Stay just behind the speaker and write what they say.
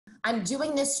I'm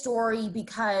doing this story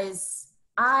because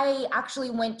I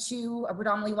actually went to a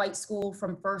predominantly white school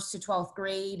from first to 12th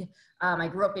grade. I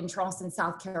grew up in Charleston,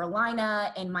 South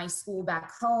Carolina, and my school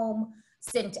back home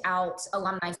sent out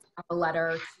alumni a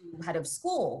letter to head of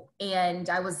school. And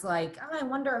I was like, oh, I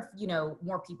wonder if,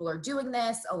 more people are doing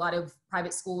this. A lot of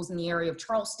private schools in the area of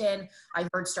Charleston, I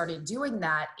heard, started doing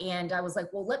that. And I was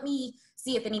like, well, let me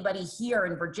see if anybody here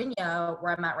in Virginia,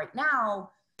 where I'm at right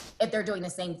now, if they're doing the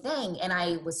same thing. And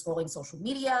I was scrolling social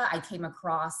media. I came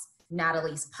across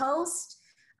Natalie's post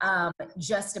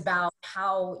just about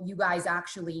how you guys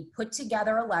actually put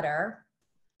together a letter.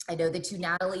 I know the two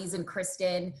Natalies and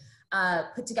Kristen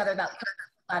put together that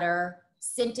letter,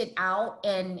 sent it out,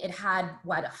 and it had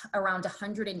around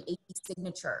 180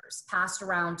 signatures passed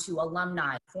around to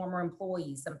alumni, former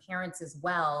employees, some parents as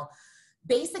well,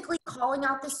 basically calling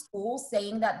out the school,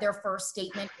 saying that their first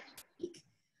statement,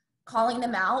 calling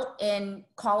them out and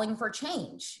calling for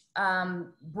change,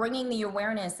 bringing the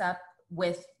awareness up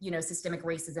with, systemic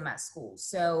racism at schools.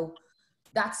 So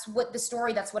that's what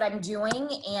I'm doing.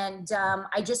 And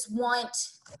I just want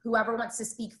whoever wants to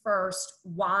speak first,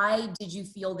 why did you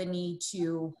feel the need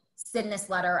to send this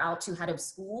letter out to head of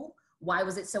school? Why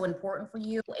was it so important for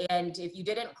you? And if you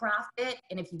didn't craft it,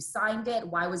 and if you signed it,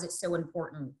 why was it so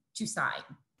important to sign?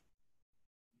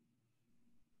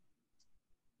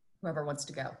 Whoever wants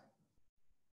to go.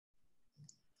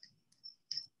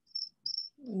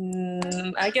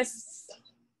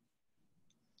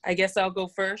 I guess I'll go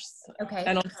first. Okay.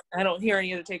 I don't hear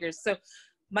any other takers. So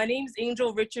my name's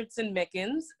Angel Richardson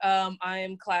Mickens. I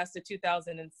am class of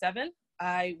 2007.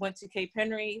 I went to Cape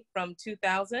Henry from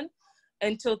 2000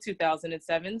 until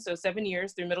 2007. So 7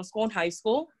 years through middle school and high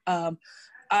school.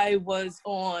 I was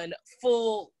on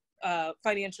full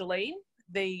financial aid.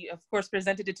 They, of course,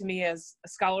 presented it to me as a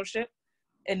scholarship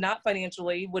and not financial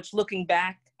aid, which looking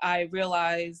back, I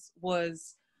realized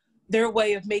was their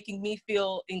way of making me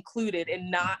feel included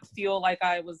and not feel like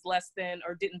I was less than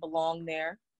or didn't belong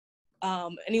there.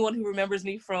 Anyone who remembers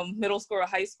me from middle school or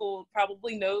high school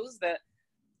probably knows that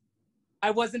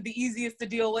I wasn't the easiest to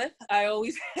deal with. I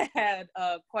always had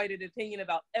quite an opinion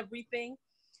about everything.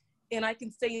 And I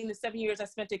can say in the 7 years I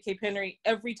spent at Cape Henry,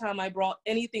 every time I brought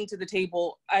anything to the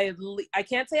table, I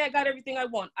can't say I got everything I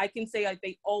want. I can say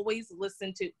they always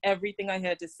listened to everything I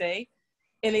had to say.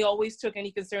 And they always took any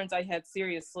concerns I had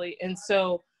seriously. And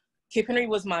so Cape Henry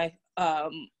was my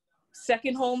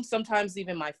second home, sometimes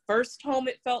even my first home,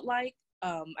 it felt like.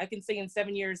 I can say in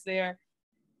 7 years there,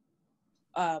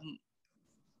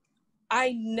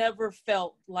 I never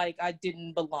felt like I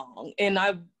didn't belong. And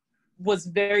I was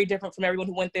very different from everyone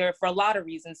who went there for a lot of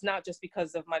reasons, not just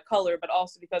because of my color, but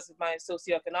also because of my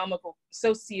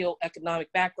socioeconomic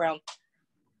background.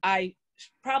 I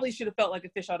probably should have felt like a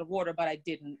fish out of water, but I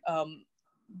didn't.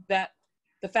 That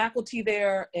the faculty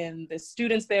there and the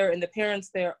students there and the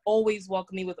parents there always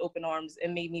welcomed me with open arms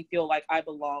and made me feel like I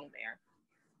belong there.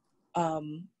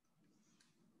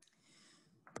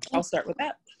 I'll start with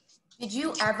that. Did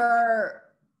you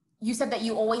said that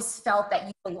you always felt that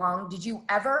you belonged. Did you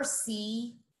ever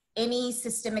see any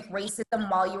systemic racism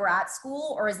while you were at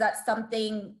school, or is that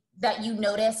something that you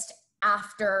noticed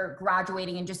after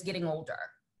graduating and just getting older?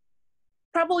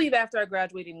 Probably after I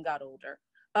graduated and got older.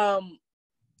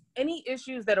 Any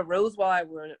issues that arose while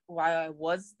I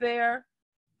was there,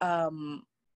 I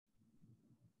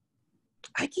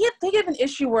can't think of an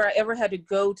issue where I ever had to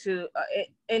go to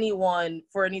anyone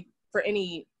for any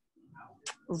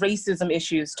racism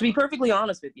issues, to be perfectly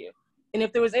honest with you. And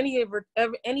if there was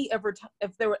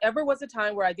if there ever was a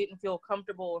time where I didn't feel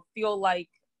comfortable or feel like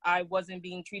I wasn't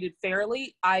being treated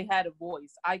fairly, I had a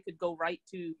voice. I could go right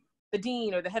to the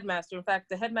dean or the headmaster. In fact,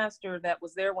 the headmaster that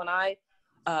was there when I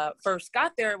first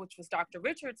got there, which was Dr.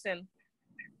 Richardson,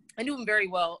 I knew him very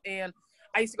well. And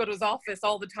I used to go to his office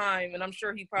all the time, and I'm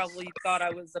sure he probably thought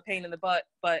I was a pain in the butt,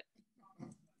 but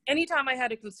anytime I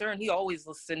had a concern, he always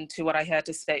listened to what I had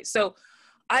to say. So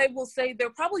I will say there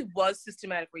probably was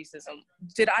systematic racism.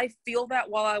 Did I feel that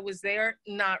while I was there?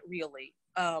 Not really.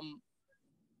 I'm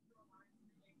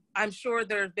sure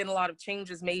there have been a lot of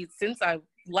changes made since I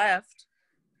left,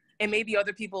 and maybe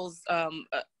other people's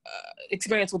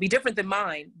experience will be different than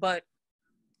mine, but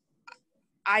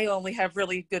I only have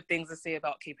really good things to say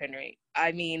about Cape Henry.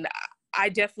 I mean, I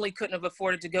definitely couldn't have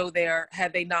afforded to go there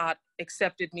had they not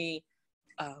accepted me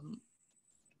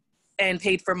and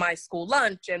paid for my school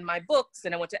lunch and my books,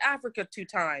 and I went to Africa 2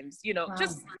 times, wow.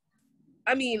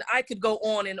 I mean, I could go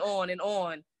on and on and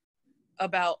on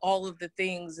about all of the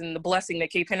things and the blessing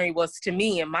that Cape Henry was to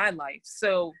me in my life.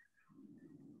 So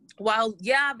while,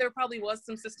 yeah, there probably was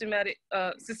some systemic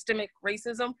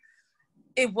racism,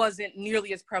 it wasn't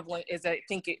nearly as prevalent as I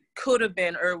think it could have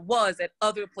been or was at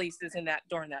other places during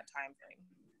that time frame.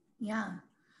 Yeah.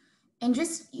 And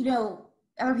just, you know,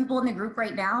 other people in the group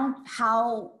right now,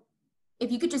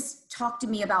 if you could just talk to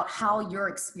me about how your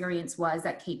experience was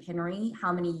at Cape Henry,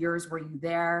 how many years were you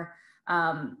there?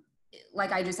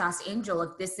 Like I just asked Angel,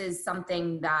 if this is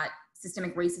something that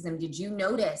systemic racism, did you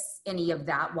notice any of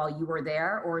that while you were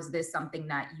there? Or is this something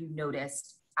that you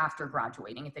noticed after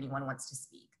graduating, if anyone wants to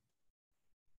speak?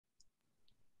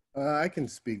 I can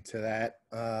speak to that.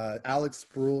 Alex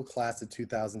Sproul, class of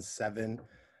 2007.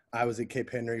 I was at Cape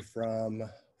Henry from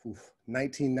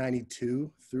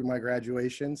 1992 through my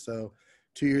graduation. So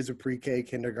 2 years of pre-K,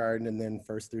 kindergarten, and then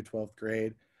 1st through 12th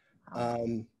grade.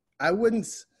 I wouldn't,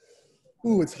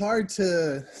 it's hard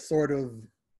to sort of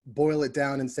boil it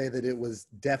down and say that it was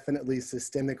definitely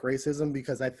systemic racism,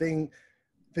 because I think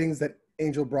things that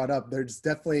Angel brought up, there's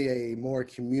definitely a more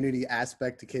community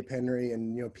aspect to Cape Henry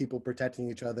and, you know, people protecting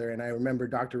each other. And I remember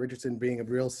Dr. Richardson being a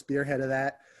real spearhead of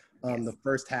that the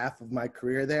first half of my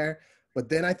career there. But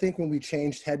then I think when we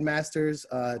changed headmasters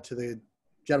to the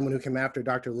gentleman who came after,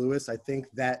 Dr. Lewis, I think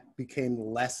that became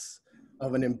less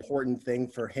of an important thing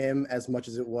for him as much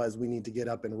as it was, we need to get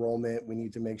up enrollment, we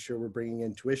need to make sure we're bringing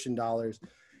in tuition dollars.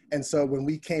 And so when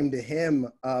we came to him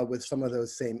with some of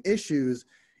those same issues,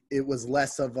 it was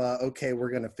less of a, okay,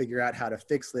 we're going to figure out how to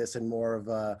fix this, and more of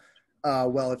a,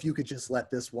 well, if you could just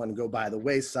let this one go by the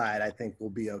wayside, I think we'll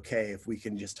be okay if we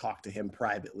can just talk to him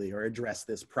privately or address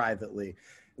this privately.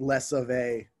 Less of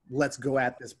a, let's go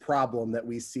at this problem that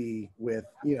we see with,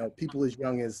 you know, people as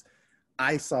young as,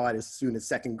 I saw it as soon as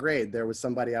 2nd grade. There was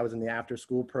somebody, I was in the after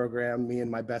school program, me and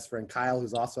my best friend Kyle,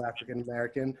 who's also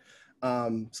African-American.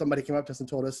 Somebody came up to us and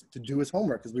told us to do his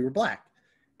homework because we were Black.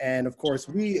 And of course,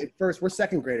 at first, we're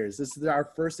 2nd graders. This is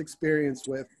our first experience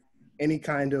with any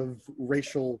kind of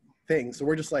racial thing. So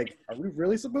we're just like, are we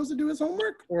really supposed to do his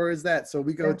homework? Or is that, so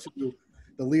we go to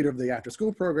the leader of the after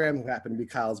school program, who happened to be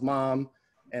Kyle's mom.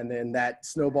 And then that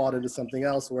snowballed into something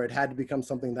else where it had to become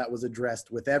something that was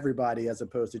addressed with everybody as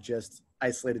opposed to just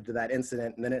isolated to that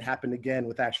incident. And then it happened again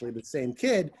with actually the same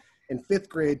kid in 5th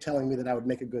grade telling me that I would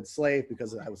make a good slave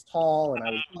because I was tall and I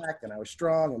was Black and I was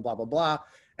strong and blah, blah, blah.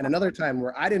 And another time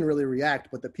where I didn't really react,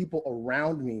 but the people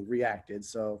around me reacted.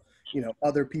 So, you know,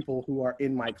 other people who are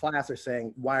in my class are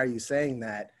saying, why are you saying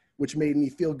that? Which made me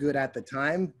feel good at the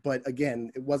time. But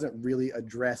again, it wasn't really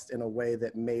addressed in a way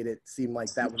that made it seem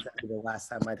like that was the last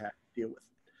time I'd have to deal with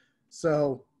it.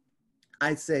 So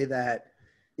I'd say that,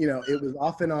 you know, it was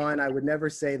off and on. I would never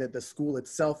say that the school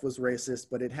itself was racist,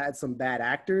 but it had some bad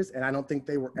actors. And I don't think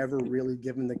they were ever really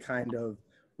given the kind of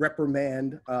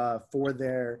reprimand for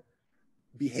their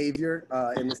behavior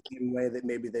in the same way that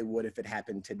maybe they would if it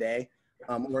happened today,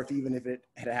 or even if it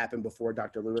had happened before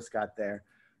Dr. Lewis got there.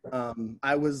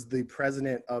 I was the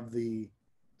president of the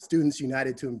Students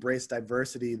United to Embrace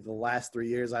Diversity the last 3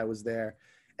 years I was there.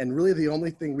 And really the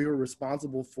only thing we were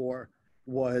responsible for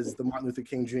was the Martin Luther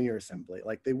King Jr. Assembly.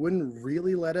 Like, they wouldn't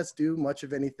really let us do much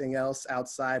of anything else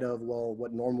outside of, well,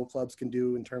 what normal clubs can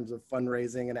do in terms of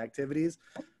fundraising and activities.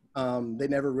 They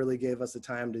never really gave us the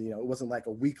time to, you know, it wasn't like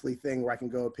a weekly thing where I can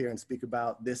go up here and speak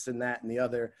about this and that and the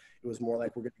other. It was more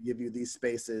like, we're going to give you these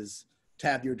spaces to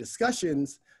have your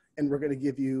discussions, and we're going to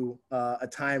give you a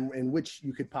time in which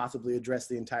you could possibly address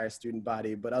the entire student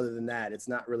body. But other than that, it's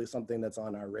not really something that's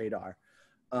on our radar.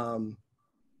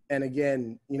 And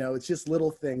again, you know, it's just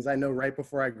little things. I know right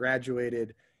before I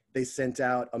graduated, they sent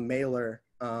out a mailer.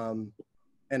 And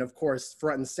of course,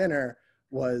 front and center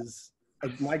was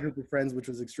my group of friends, which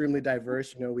was extremely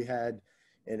diverse. You know, we had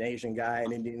an Asian guy,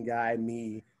 an Indian guy,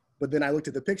 me. But then I looked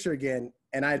at the picture again,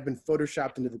 and I had been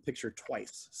photoshopped into the picture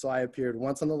twice. So I appeared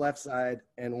once on the left side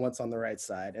and once on the right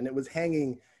side. And it was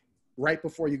hanging right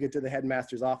before you get to the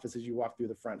headmaster's office as you walk through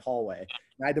the front hallway.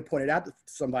 And I had to point it out to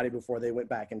somebody before they went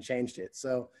back and changed it.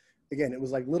 So again, it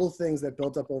was like little things that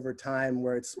built up over time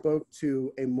where it spoke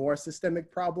to a more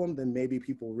systemic problem than maybe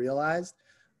people realized.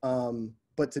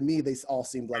 But to me, they all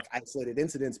seemed like isolated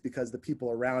incidents because the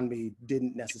people around me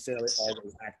didn't necessarily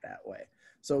always act that way.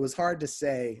 So it was hard to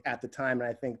say at the time, and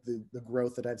I think the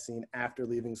growth that I've seen after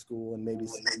leaving school and maybe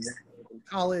in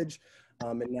college,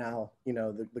 and now, you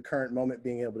know, the current moment,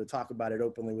 being able to talk about it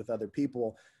openly with other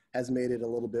people has made it a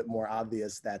little bit more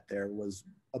obvious that there was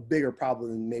a bigger problem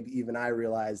than maybe even I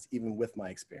realized, even with my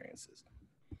experiences.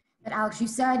 But Alex, you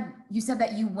said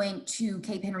that you went to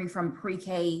Cape Henry from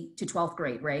pre-K to 12th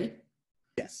grade, right?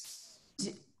 Yes.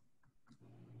 You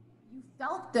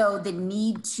felt, though, the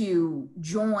need to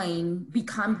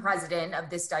become president of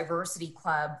this diversity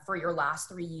club for your last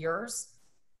 3 years.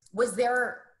 Why was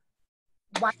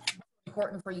it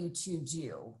important for you to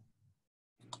do?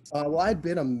 Well, I'd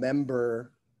been a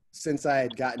member since I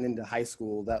had gotten into high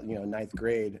school, that, ninth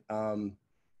grade.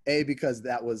 Because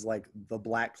that was like the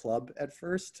black club at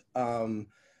first. And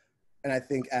I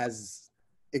think as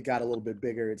it got a little bit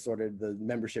bigger, the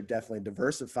membership definitely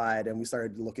diversified, and we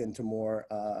started to look into more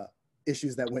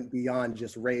issues that went beyond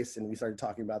just race. And we started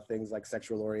talking about things like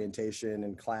sexual orientation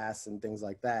and class and things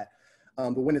like that.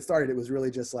 But when it started, it was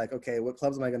really just like, okay, what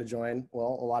clubs am I going to join?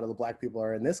 Well, a lot of the black people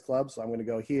are in this club, so I'm going to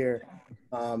go here.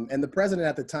 And the president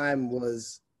at the time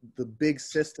was the big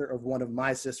sister of one of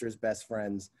my sister's best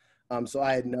friends. So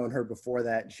I had known her before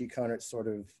that, and she kind of sort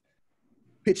of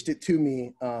pitched it to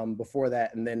me before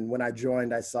that. And then when I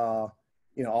joined, I saw,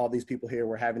 all these people here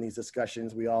were having these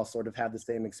discussions. We all sort of have the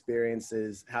same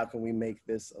experiences. How can we make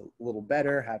this a little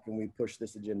better? How can we push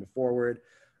this agenda forward?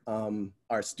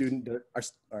 Our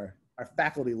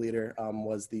faculty leader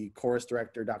was the chorus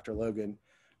director, Dr. Logan,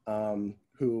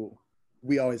 who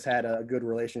we always had a good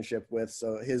relationship with.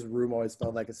 So his room always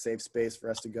felt like a safe space for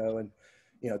us to go and,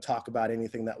 talk about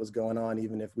anything that was going on,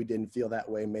 even if we didn't feel that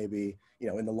way, maybe,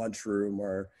 in the lunchroom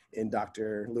or in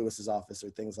Dr. Lewis's office or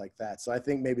things like that. So I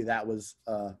think maybe that was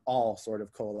all sort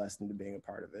of coalesced into being a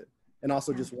part of it. And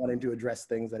also just wanting to address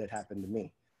things that had happened to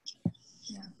me.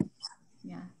 Yeah.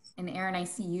 Yeah. And Aaron, I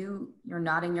see you're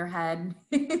nodding your head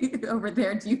over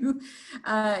there. Do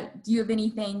you have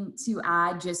anything to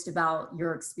add just about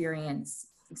your experience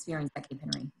at Cape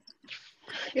Henry?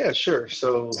 Yeah, sure.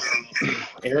 So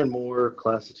Aaron Moore,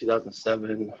 class of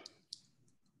 2007.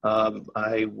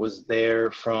 I was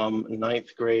there from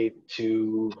ninth grade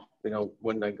to,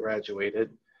 when I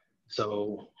graduated.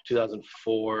 So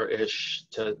 2004-ish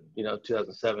to,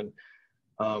 2007.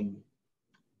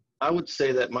 I would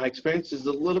say that my experience is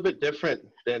a little bit different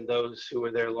than those who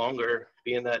were there longer,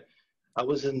 being that I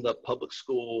was in the public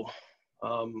school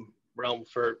realm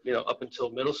for, up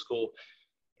until middle school.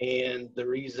 And the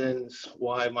reasons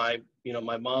why my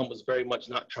mom was very much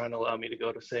not trying to allow me to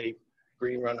go to, say,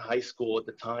 Green Run High School at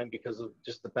the time because of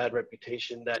just the bad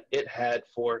reputation that it had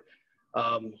for,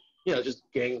 just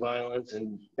gang violence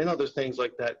and other things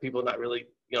like that. People not really,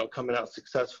 coming out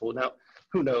successful. Now,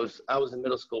 who knows? I was in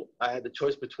middle school. I had the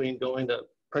choice between going to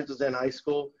Princess Anne High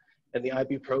School and the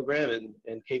IB program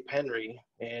and Cape Henry.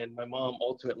 And my mom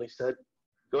ultimately said,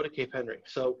 go to Cape Henry.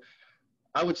 So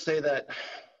I would say that,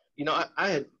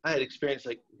 I had experienced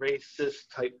like racist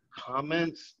type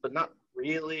comments, but not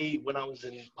really when I was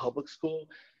in public school.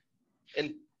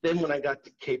 And then when I got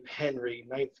to Cape Henry,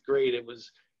 ninth grade, it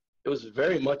was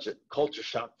very much a culture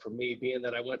shock for me, being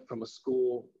that I went from a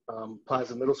school,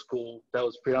 Plaza Middle School, that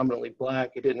was predominantly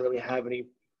black. It didn't really have any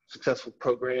successful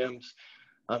programs.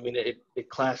 I mean, it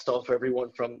classed off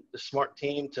everyone from the smart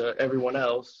team to everyone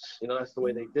else. That's the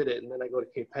way they did it. And then I go to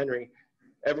Cape Henry.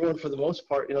 Everyone, for the most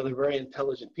part, they're very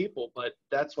intelligent people, but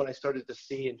that's when I started to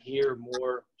see and hear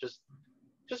more just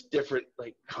different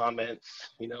like comments.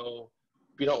 If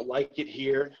you don't like it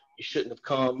here, you shouldn't have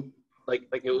come. Like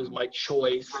it was my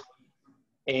choice.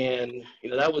 And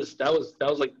that was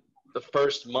like the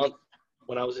first month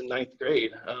when I was in ninth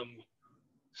grade.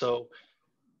 So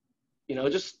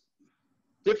just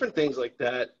different things like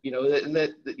that. And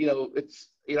that it's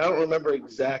I don't remember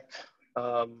exact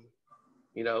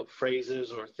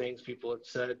phrases or things people had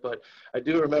said, but I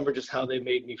do remember just how they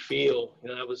made me feel.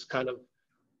 That was kind of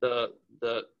the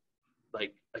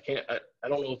like, I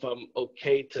don't know if I'm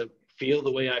okay to feel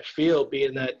the way I feel,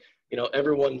 being that,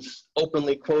 everyone's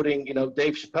openly quoting,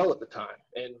 Dave Chappelle at the time.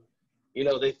 And,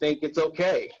 they think it's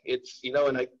okay. It's,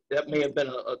 and that may have been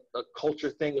a culture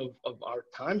thing of our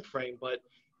time frame, but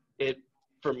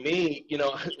for me,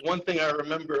 one thing I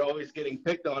remember always getting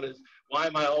picked on is, why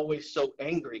am I always so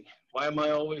angry? Why am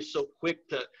I always so quick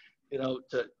to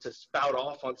spout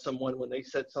off on someone when they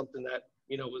said something that,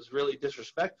 was really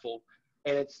disrespectful?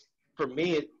 And for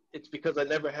me, it's because I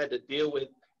never had to deal with,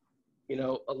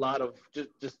 a lot of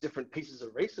just different pieces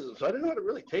of racism. So I didn't know how to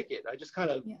really take it. I just kind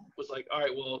of was like, all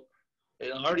right, well,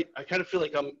 I kind of feel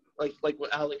like I'm like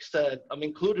what Alex said, I'm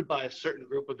included by a certain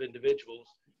group of individuals,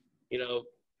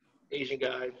 Asian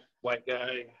guy, white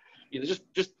guy,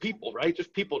 just people, right?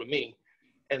 Just people to me.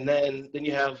 And then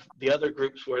you have the other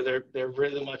groups where they're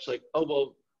really much like, oh,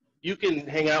 well, you can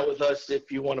hang out with us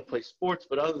if you want to play sports,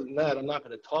 but other than that, I'm not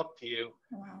going to talk to you.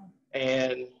 Wow.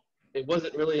 And it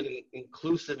wasn't really an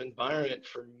inclusive environment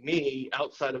for me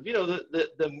outside of, the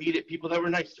immediate people that were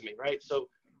nice to me, right? So,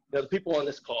 the people on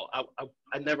this call,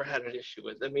 I never had an issue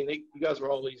with. I mean, you guys were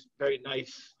always very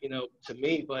nice, to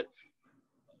me, but,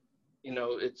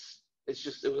 it's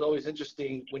just, it was always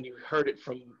interesting when you heard it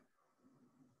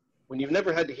when you've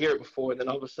never had to hear it before, and then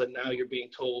all of a sudden now you're being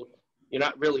told you're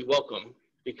not really welcome,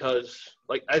 because,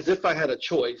 like, as if I had a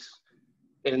choice,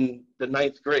 in the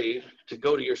 9th grade to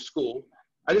go to your school.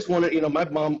 I just wanted, my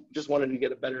mom just wanted to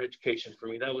get a better education for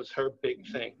me. That was her big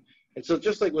thing. And so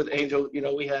just like with Angel,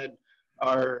 we had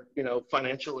our,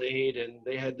 financial aid, and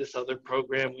they had this other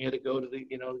program. We had to go to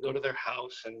go to their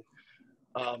house and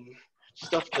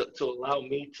stuff to allow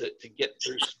me to get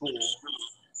through school.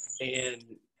 And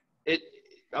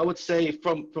I would say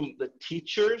from the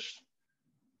teachers,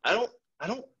 I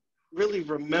don't really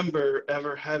remember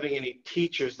ever having any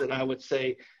teachers that I would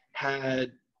say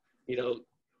had,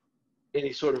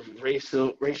 any sort of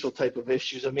racial type of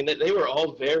issues. I mean, they were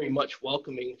all very much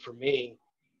welcoming for me.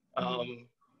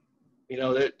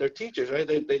 They're teachers, right?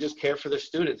 They just care for their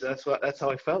students. That's how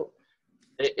I felt.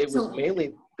 It was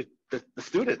mainly the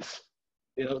students,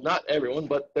 not everyone,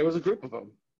 but there was a group of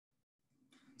them.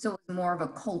 So it was more of a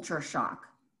culture shock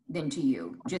than to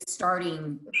you, just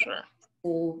starting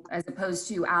school, as opposed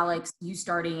to Alex, you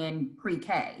starting in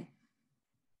pre-K.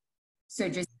 So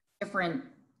just different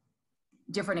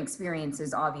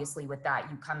experiences, obviously, with that,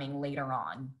 you coming later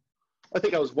on. I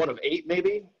think I was one of 8,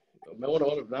 maybe, one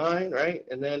of 9, right?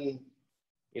 And then,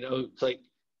 it's like,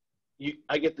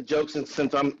 I get the jokes, and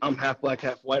since I'm half black,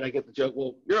 half white, I get the joke,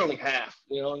 well, you're only half,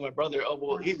 and my brother, oh,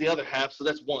 well, he's the other half, so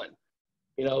that's 1,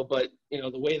 but,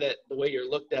 the way you're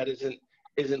looked at isn't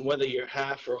whether you're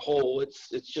half or whole, it's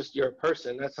just you're a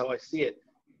person. That's how I see it.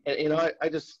 And,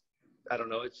 I don't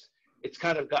know, it's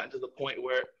kind of gotten to the point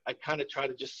where I kind of try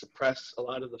to just suppress a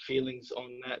lot of the feelings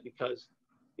on that, because,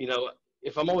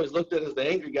 if I'm always looked at as the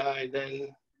angry guy, then,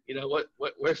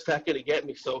 where's that going to get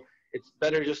me? So it's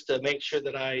better just to make sure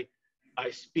that I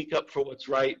speak up for what's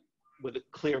right with a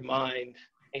clear mind,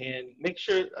 and make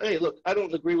sure, hey, look, I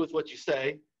don't agree with what you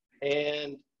say,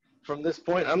 and from this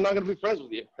point, I'm not going to be friends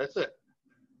with you. That's it.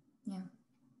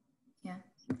 Yeah.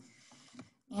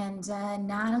 And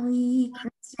Natalie,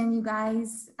 Kristen, you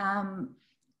guys,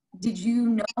 did you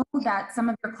know that some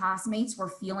of your classmates were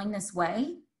feeling this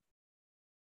way?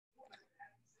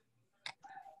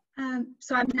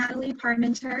 So I'm Natalie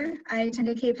Parmenter. I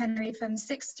attended Cape Henry from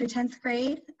 6th through 10th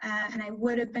grade, and I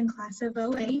would have been class of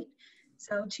 08,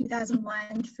 so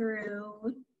 2001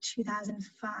 through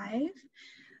 2005.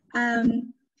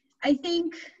 I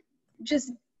think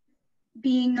just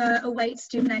being a white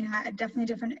student, I had definitely a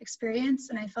different experience,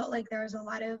 and I felt like there was a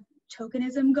lot of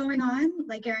tokenism going on.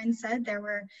 Like Erin said, there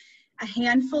were a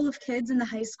handful of kids in the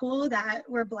high school that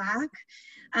were Black,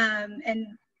 and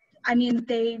I mean,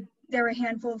 there were a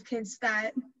handful of kids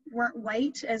that weren't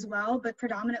white as well, but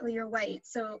predominantly are white,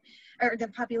 or the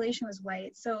population was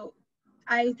white. So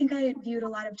I think I viewed a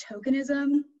lot of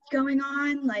tokenism going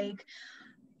on, like,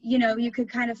 you could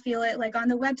kind of feel it like on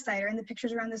the website or in the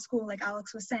pictures around the school, like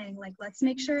Alex was saying, like, let's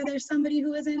make sure there's somebody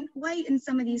who isn't white in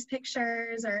some of these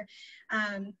pictures, or,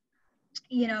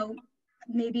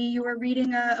 maybe you were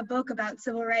reading a book about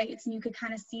civil rights and you could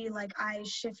kind of see like eyes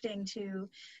shifting to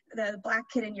the Black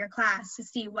kid in your class to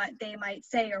see what they might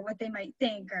say or what they might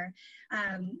think, or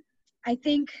I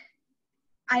think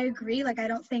I agree. Like, I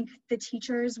don't think the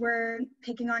teachers were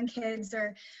picking on kids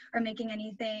or making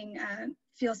anything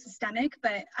feel systemic,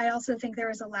 but I also think there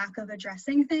was a lack of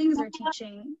addressing things or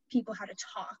teaching people how to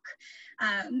talk.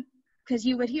 Because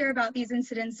you would hear about these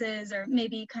incidences or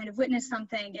maybe kind of witness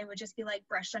something, it would just be like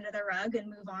brushed under the rug and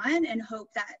move on and hope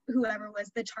that whoever was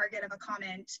the target of a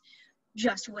comment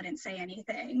just wouldn't say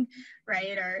anything,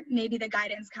 right? Or maybe the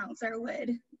guidance counselor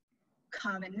would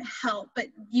come and help, but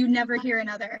you never hear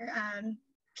another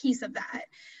piece of that.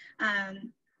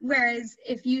 Whereas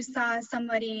if you saw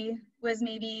somebody was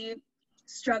maybe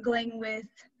struggling with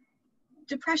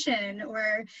depression,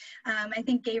 or I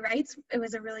think gay rights, it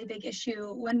was a really big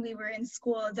issue when we were in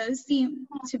school. Those seem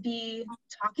to be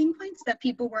talking points that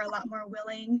people were a lot more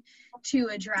willing to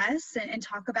address and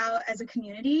talk about as a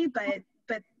community, but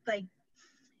like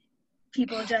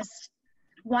people just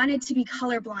wanted to be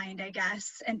colorblind, I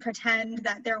guess, and pretend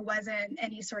that there wasn't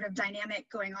any sort of dynamic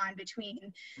going on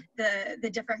between the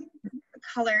different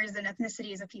colors and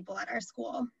ethnicities of people at our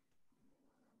school.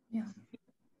 Yeah.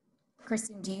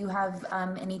 Kristen, do you have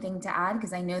anything to add?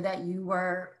 Because I know that you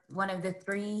were one of the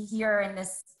 3 here in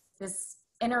this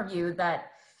interview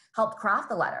that helped craft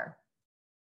the letter.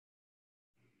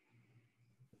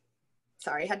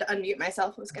 Sorry, I had to unmute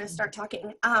myself. I was going to start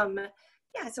talking.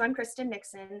 Yeah, so I'm Kristen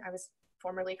Nixon. I was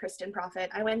formerly Kristen Profit.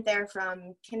 I went there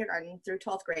from kindergarten through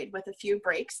 12th grade with a few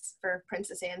breaks for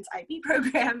Princess Anne's IB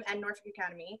program and Norfolk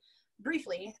Academy.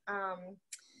 Briefly,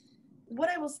 what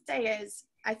I will say is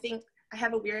I think I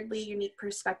have a weirdly unique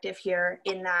perspective here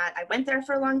in that I went there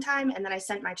for a long time and then I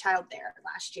sent my child there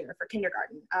last year for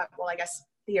kindergarten. Well, I guess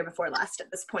the year before last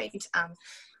at this point.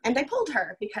 And I pulled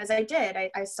her because I did.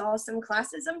 I saw some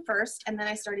classism first, and then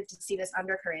I started to see this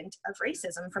undercurrent of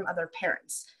racism from other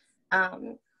parents.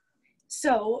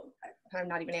 So I'm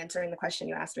not even answering the question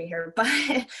you asked me here,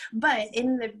 but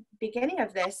in the beginning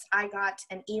of this, I got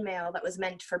an email that was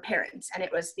meant for parents, and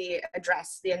it was the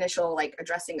initial like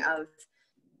addressing of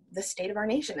the state of our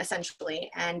nation,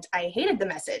 essentially. And I hated the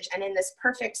message. And in this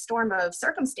perfect storm of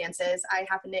circumstances, I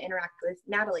happened to interact with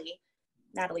Natalie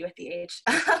with the H,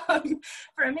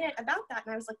 for a minute about that.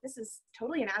 And I was like, this is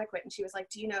totally inadequate. And she was like,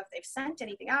 do you know if they've sent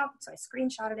anything out? So I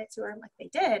screenshotted it to her. I'm like, they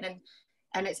did.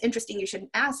 And it's interesting you should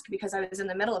ask, because I was in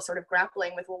the middle of sort of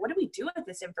grappling with, well, what do we do with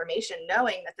this information,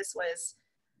 knowing that this was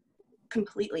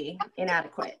completely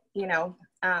inadequate, you know?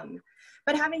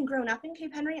 But having grown up in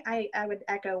Cape Henry, I would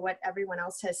echo what everyone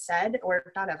else has said,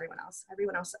 or not everyone else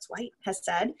that's white has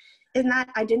said, in that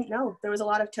I didn't know. There was a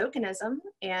lot of tokenism,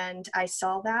 and I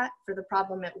saw that for the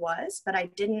problem it was, but I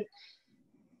didn't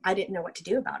know what to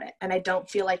do about it. And I don't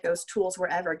feel like those tools were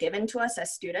ever given to us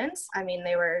as students. I mean,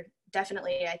 they were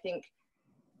definitely, I think,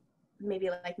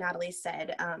 maybe like Natalie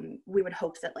said, we would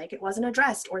hope that like it wasn't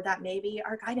addressed, or that maybe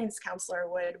our guidance counselor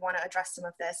would want to address some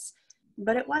of this,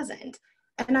 but it wasn't.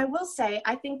 And I will say,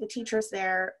 I think the teachers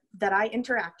there that I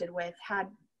interacted with had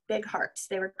big hearts.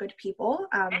 They were good people.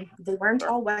 They weren't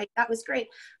all white. That was great.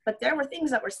 But there were things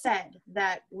that were said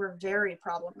that were very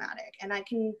problematic. And I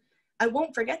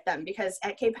won't forget them, because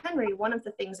at Cape Henry, one of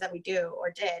the things that we did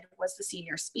was the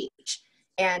senior speech.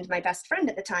 And my best friend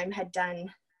at the time had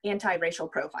done anti-racial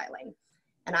profiling.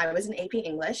 And I was in AP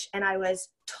English, and I was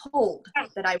told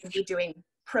that I would be doing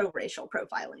pro-racial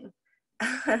profiling.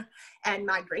 And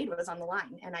my grade was on the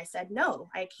line. And I said, no,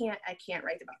 I can't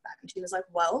write about that. And she was like,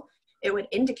 well, it would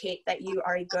indicate that you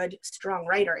are a good, strong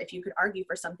writer if you could argue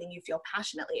for something you feel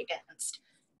passionately against.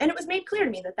 And it was made clear to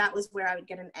me that that was where I would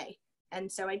get an A.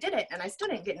 And so I did it, and I still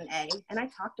didn't get an A. And I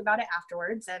talked about it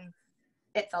afterwards, and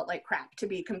it felt like crap, to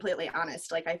be completely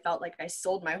honest. Like, I felt like I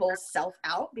sold my whole self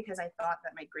out because I thought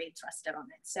that my grades rested on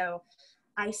it. So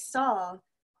I saw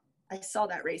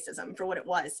that racism for what it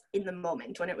was in the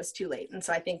moment when it was too late. And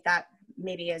so I think that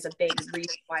maybe is a big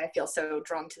reason why I feel so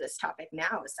drawn to this topic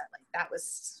now, is that like that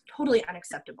was totally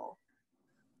unacceptable.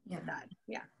 Yeah. That,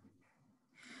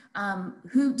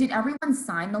 Did everyone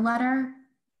sign the letter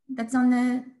that's on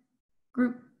the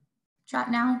group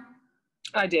chat now?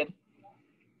 I did.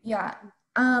 Yeah.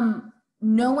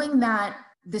 Knowing that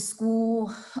the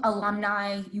school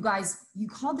alumni, you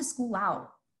called the school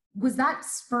out. Was that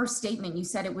first statement, you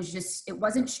said it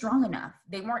wasn't strong enough.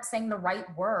 They weren't saying the right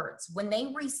words. When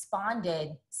they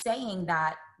responded saying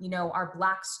that, you know, our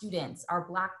Black students, our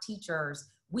Black teachers,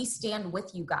 we stand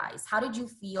with you guys. How did you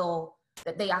feel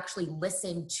that they actually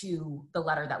listened to the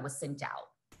letter that was sent out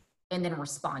and then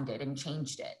responded and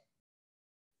changed it?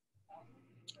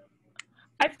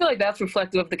 I feel like that's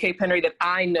reflective of the Cape Henry that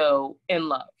I know and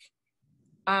love.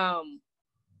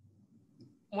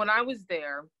 When I was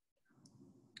there,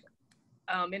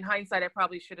 in hindsight, I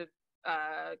probably should have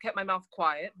kept my mouth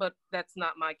quiet, but that's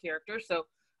not my character. So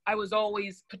I was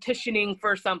always petitioning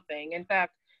for something. In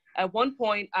fact, at one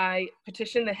point, I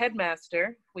petitioned the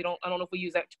headmaster. I don't know if we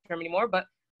use that term anymore, but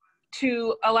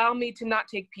to allow me to not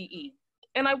take PE.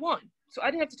 And I won. So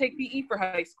I didn't have to take PE for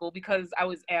high school because I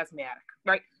was asthmatic,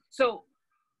 right? So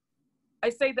I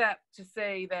say that to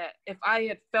say that if I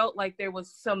had felt like there was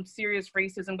some serious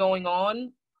racism going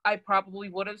on, I probably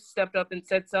would have stepped up and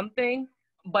said something.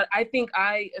 But I think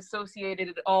I associated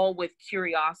it all with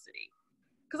curiosity.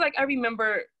 Because like, I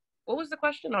remember, what was the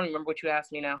question? I don't remember what you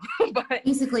asked me now. But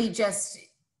basically just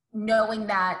knowing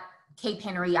that Cape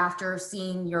Henry, after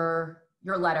seeing your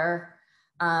letter,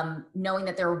 knowing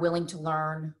that they were willing to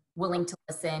learn, willing to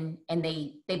listen, and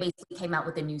they basically came out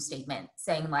with a new statement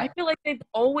saying like, I feel like they've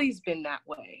always been that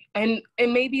way. And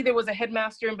maybe there was a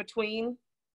headmaster in between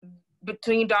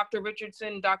Dr.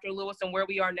 Richardson, Dr. Lewis, and where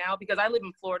we are now, because I live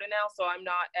in Florida now, so I'm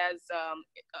not as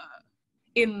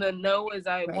in the know as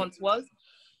I once was.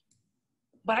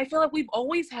 But I feel like we've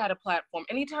always had a platform.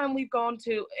 Anytime we've gone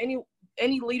to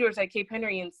any leaders at Cape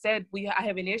Henry and said I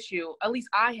have an issue, at least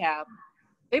I have,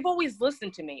 they've always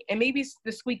listened to me. And maybe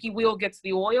the squeaky wheel gets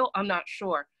the oil, I'm not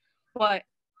sure. But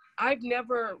I've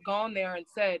never gone there and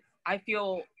said, I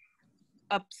feel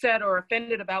upset or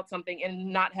offended about something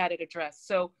and not had it addressed.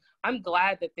 So I'm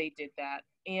glad that they did that.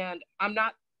 And I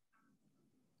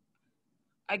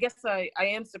guess I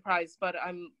am surprised, but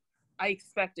I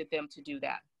expected them to do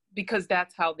that because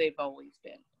that's how they've always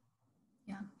been.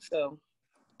 Yeah. So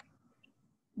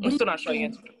I'm still not sure you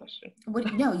answered the question.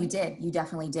 No, you did. You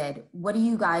definitely did. What do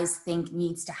you guys think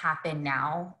needs to happen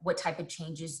now? What type of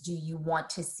changes do you want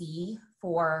to see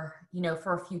for,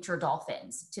 for future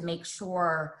dolphins to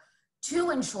ensure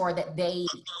that they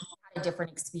had a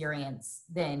different experience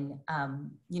than,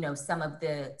 some of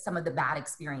the bad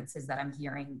experiences that I'm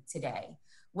hearing today.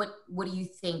 What do you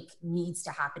think needs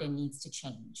to happen and needs to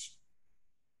change?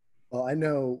 Well, I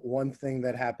know one thing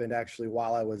that happened actually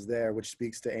while I was there, which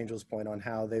speaks to Angel's point on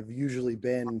how they've usually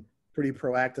been pretty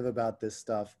proactive about this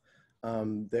stuff.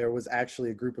 There was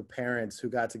actually a group of parents who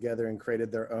got together and created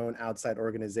their own outside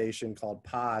organization called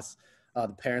PAS, the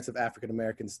Parents of African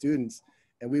American Students.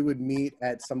 And we would meet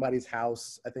at somebody's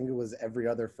house, I think it was every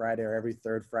other Friday or every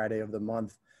third Friday of the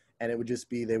month. And it would just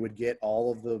be, they would get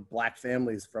all of the Black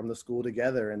families from the school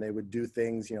together, and they would do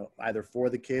things, either for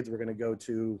the kids, we're going to go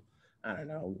to, I don't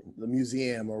know, the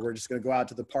museum, or we're just going to go out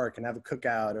to the park and have a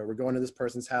cookout, or we're going to this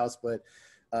person's we'll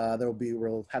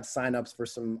have signups for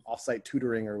some offsite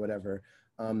tutoring or whatever.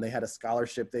 They had a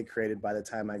scholarship they created by the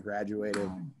time I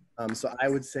graduated. So I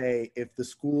would say if the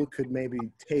school could maybe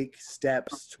take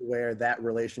steps to where that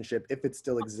relationship, if it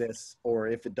still exists, or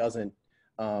if it doesn't,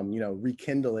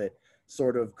 rekindle it,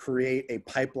 sort of create a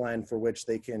pipeline for which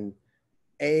they can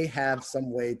have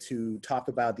some way to talk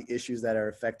about the issues that are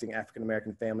affecting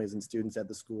African-American families and students at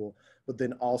the school, but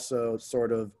then also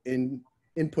sort of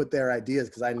input their ideas.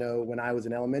 Because I know when I was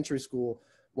in elementary school,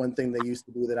 one thing they used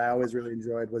to do that I always really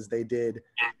enjoyed was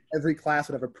every class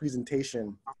would have a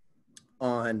presentation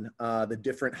on the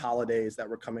different holidays that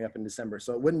were coming up in December.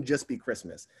 So it wouldn't just be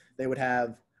Christmas. They would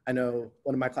have, I know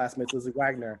one of my classmates, Lizzie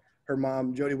Wagner, her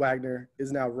mom, Jody Wagner,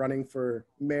 is now running for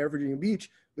mayor of Virginia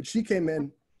Beach, but she came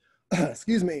in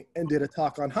excuse me, and did a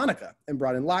talk on Hanukkah and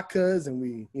brought in latkes, and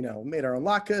we, made our own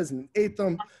latkes and ate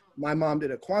them. My mom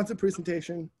did a Kwanzaa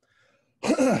presentation.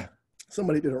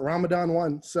 Somebody did a Ramadan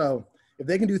one. So if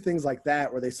they can do things like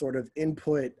that, where they sort of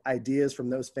input ideas from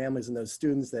those families and those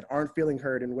students that aren't feeling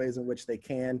heard in ways in which they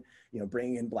can,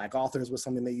 bringing in Black authors was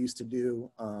something they used to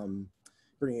do.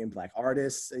 Bringing in Black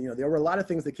artists. There were a lot of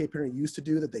things that Cape Henry used to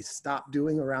do that they stopped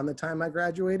doing around the time I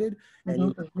graduated.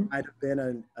 And it might have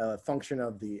been a function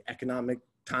of the economic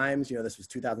times. This was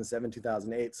 2007,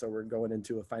 2008. So we're going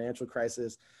into a financial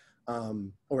crisis.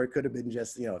 Or it could have been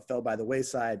just, it fell by the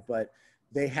wayside. But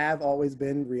they have always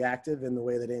been reactive in the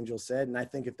way that Angel said. And I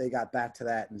think if they got back to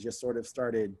that and just sort of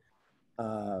started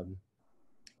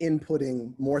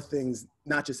inputting more things,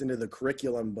 not just into the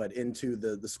curriculum, but into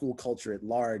the school culture at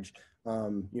large,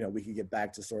 we could get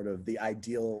back to sort of the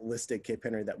idealistic Cape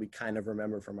Henry that we kind of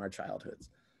remember from our childhoods.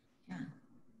 Yeah.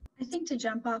 I think to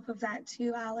jump off of that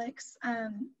too, Alex,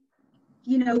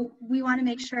 we want to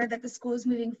make sure that the school is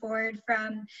moving forward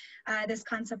from this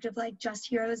concept of like just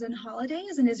heroes and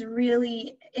holidays, and is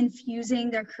really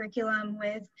infusing their curriculum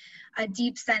with a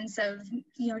deep sense of,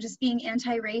 just being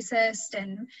anti-racist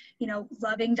and,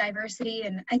 loving diversity.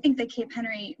 And I think that Cape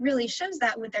Henry really shows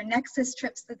that with their Nexus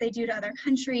trips that they do to other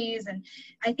countries. And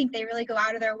I think they really go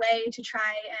out of their way to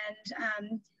try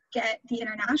and get the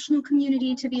international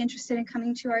community to be interested in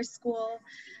coming to our school.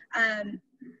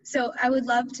 So I would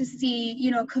love to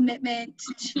see, commitment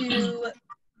to,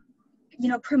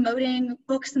 promoting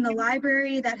books in the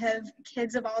library that have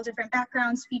kids of all different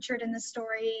backgrounds featured in the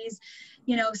stories,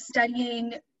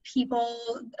 studying people,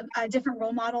 different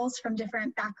role models from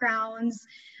different backgrounds,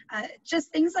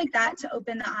 just things like that to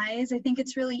open the eyes. I think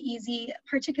it's really easy,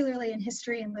 particularly in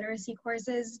history and literacy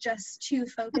courses, just to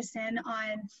focus in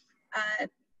on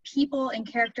people and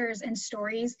characters and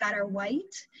stories that are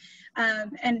white.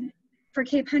 And for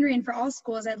Cape Henry and for all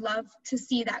schools, I'd love to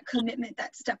see that commitment,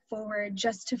 that step forward,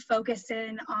 just to focus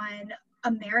in on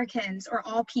Americans or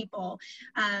all people,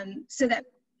 so that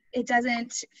it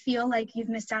doesn't feel like you've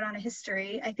missed out on a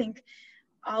history. I think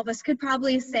all of us could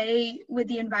probably say, with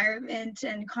the environment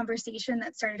and conversation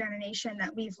that started on our nation,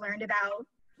 that we've learned about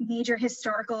major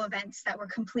historical events that were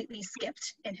completely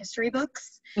skipped in history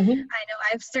books. I know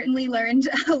I've certainly learned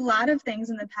a lot of things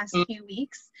in the past few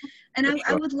weeks, and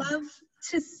I would love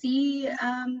to see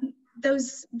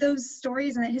those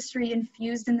stories and that history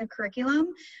infused in the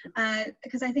curriculum,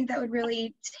 because I think that would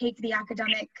really take the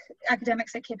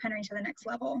academics at Cape Henry to the next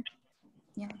level.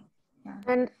 Yeah.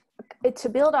 And to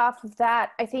build off of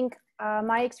that, I think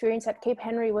my experience at Cape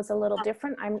Henry was a little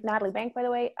different. I'm Natalie Bank, by the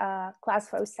way, class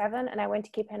of 07, and I went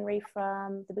to Cape Henry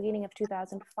from the beginning of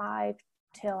 2005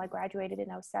 till I graduated in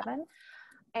 07.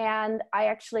 And I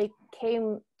actually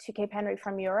came to Cape Henry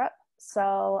from Europe.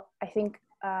 So I think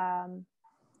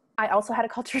I also had a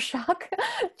culture shock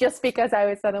just because I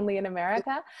was suddenly in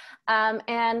America.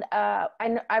 And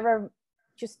I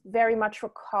just very much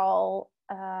recall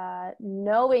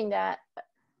knowing that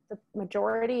the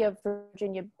majority of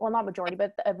Virginia, well, not majority,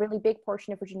 but a really big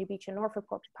portion of Virginia Beach and Norfolk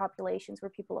populations were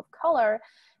people of color,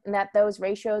 and that those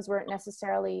ratios weren't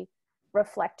necessarily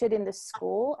reflected in the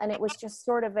school. And it was just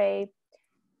sort of it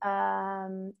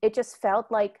just felt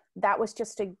like that was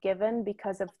just a given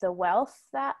because of the wealth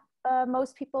that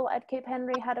most people at Cape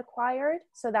Henry had acquired.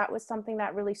 So that was something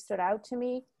that really stood out to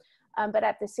me. But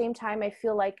at the same time, I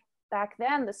feel like back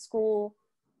then the school,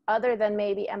 other than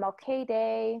maybe MLK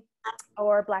Day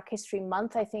or Black History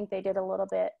Month, I think they did a little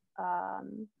bit,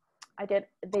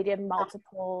 they did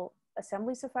multiple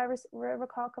assemblies, if I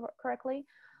recall correctly.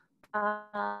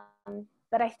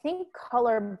 But I think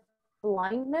color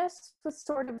blindness was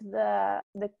sort of the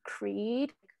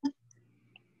creed.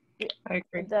 I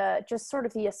agree. Just sort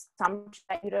of the assumption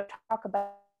that you don't talk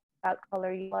about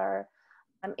color, you are,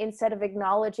 instead of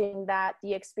acknowledging that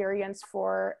the experience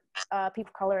for people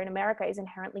of color in America is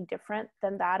inherently different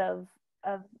than that of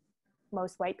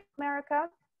most white people in America.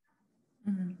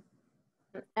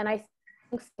 Mm-hmm. And I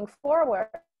think going forward,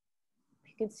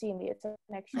 you can see me, it's a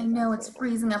connection. I know it's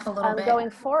freezing up a little bit. Going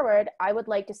forward, I would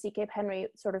like to see Cape Henry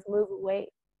sort of move away.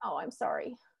 Oh, I'm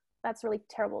sorry. That's really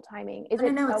terrible timing. Is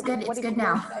it? No, it's good. It's good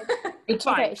now. It's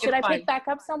fine. Okay, should I pick back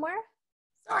up somewhere?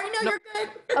 Sorry, no, you're good.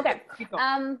 Okay.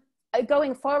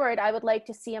 Going forward, I would like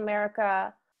to see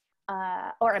America,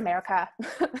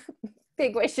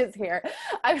 big wishes here.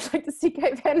 I would like to see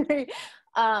Cape Henry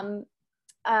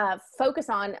focus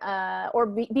on or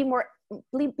be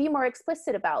more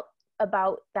explicit about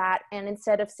that, and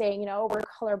instead of saying, we're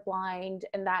colorblind,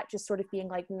 and that just sort of being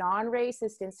like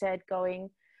non-racist, instead going,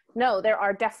 no, there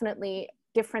are definitely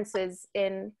differences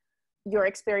in your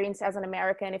experience as an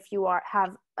American if you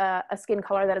have a skin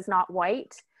color that is not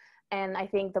white. And I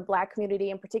think the Black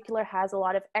community in particular has a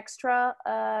lot of extra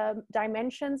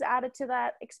dimensions added to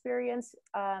that experience.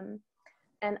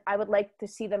 And I would like to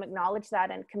see them acknowledge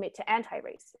that and commit to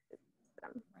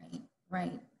anti-racism.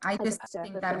 Right. I just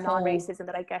think that the non-racism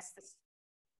that I guess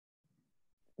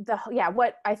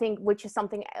what I think, which is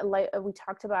something like we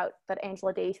talked about that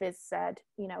Angela Davis said,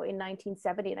 in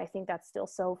 1970, and I think that's still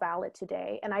so valid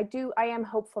today. And I am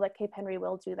hopeful that Cape Henry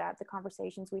will do that. The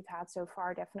conversations we've had so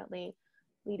far definitely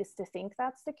lead us to think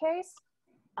that's the case.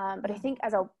 But I think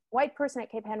as a white person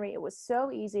at Cape Henry, it was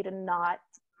so easy to not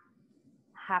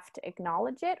have to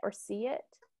acknowledge it or see it.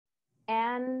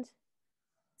 And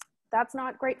that's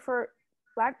not great for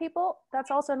Black people.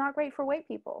 That's also not great for white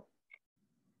people,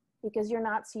 because you're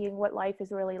not seeing what life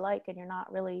is really like, and you're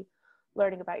not really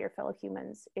learning about your fellow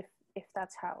humans if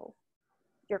that's how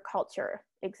your culture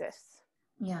exists.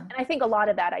 Yeah. And I think a lot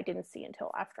of that I didn't see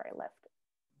until after I left.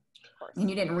 Of course. And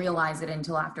you didn't realize it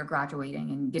until after graduating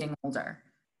and getting older.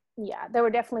 Yeah, there were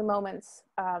definitely moments.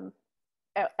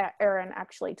 Erin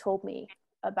actually told me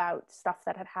about stuff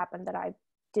that had happened that I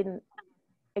didn't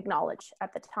acknowledge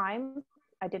at the time.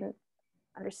 I didn't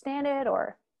understand it,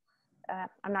 or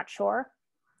I'm not sure.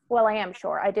 Well, I am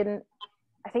sure. I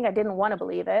think I didn't want to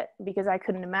believe it, because I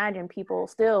couldn't imagine people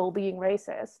still being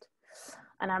racist.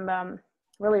 And I'm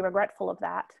really regretful of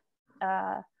that.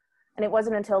 And it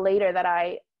wasn't until later that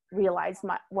I realized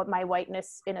what my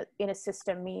whiteness in a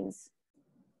system means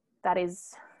that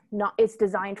is not, it's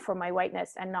designed for my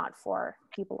whiteness and not for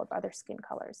people of other skin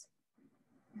colors.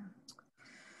 Yeah.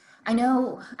 I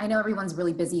know everyone's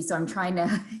really busy, so I'm trying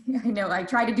to, I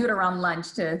try to do it around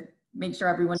lunch to make sure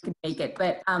everyone can make it,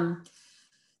 but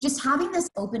just having this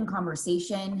open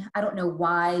conversation. I don't know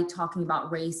why talking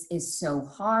about race is so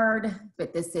hard,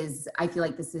 but I feel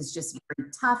like this is just very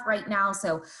tough right now.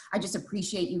 So I just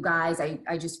appreciate you guys.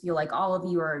 I just feel like all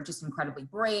of you are just incredibly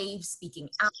brave, speaking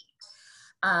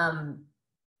out.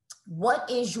 What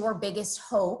is your biggest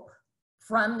hope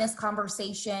from this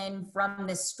conversation, from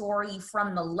this story,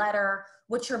 from the letter?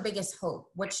 What's your biggest hope?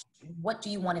 What do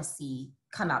you want to see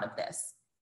come out of this?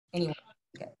 Anyone?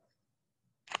 Okay.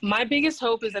 My biggest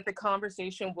hope is that the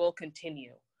conversation will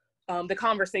continue. The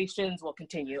conversations will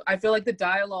continue. I feel like the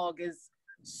dialogue is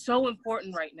so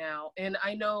important right now. And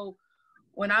I know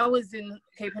when I was in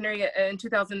Cape Henry in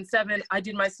 2007, I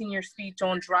did my senior speech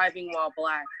on driving while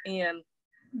Black. And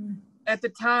at the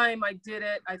time I did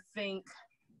it, I think,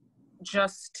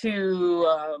 just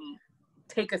to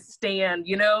take a stand,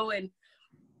 and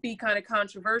be kind of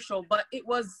controversial, but it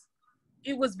was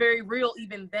very real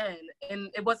even then, and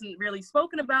it wasn't really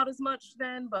spoken about as much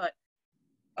then, but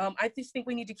I just think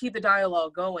we need to keep the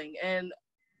dialogue going, and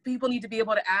people need to be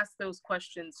able to ask those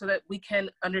questions so that we can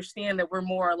understand that we're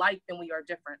more alike than we are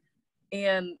different.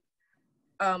 And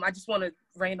I just want to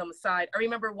random aside. I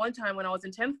remember one time when I was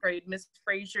in 10th grade, Miss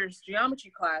Frazier's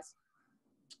geometry class,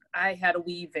 I had a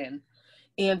weave in,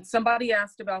 And somebody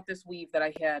asked about this weave that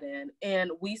I had in,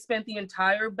 and we spent the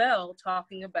entire bell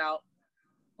talking about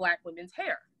Black women's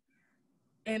hair.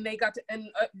 And they got to, and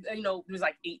you know, there was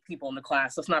like 8 people in the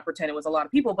class. Let's not pretend it was a lot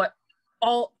of people, but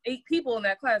all 8 people in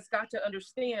that class got to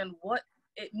understand what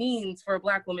it means for a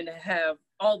Black woman to have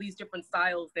all these different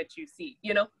styles that you see,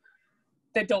 you know,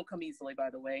 that don't come easily, by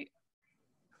the way.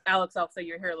 Alex, I'll say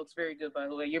your hair looks very good, by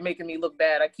the way. You're making me look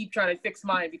bad. I keep trying to fix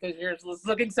mine because yours is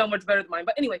looking so much better than mine.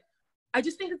 But anyway, I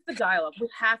just think it's the dialogue. We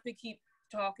have to keep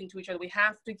talking to each other. We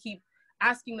have to keep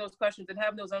asking those questions and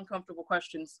having those uncomfortable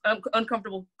questions,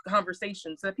 uncomfortable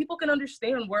conversations so that people can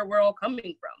understand where we're all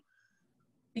coming from.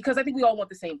 Because I think we all want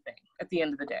the same thing at the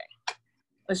end of the day.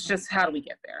 It's just, how do we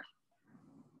get there?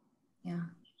 Yeah.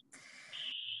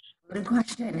 Good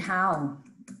question. How?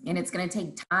 And it's going to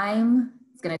take time.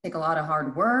 It's going to take a lot of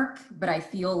hard work, but I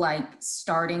feel like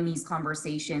starting these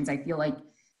conversations, I feel like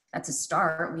that's a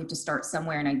start. We have to start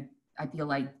somewhere. And I feel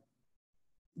like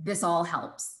this all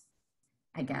helps,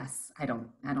 I guess. I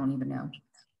don't even know.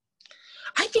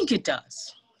 I think it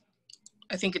does.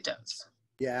 I think it does.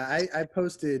 Yeah, I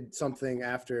posted something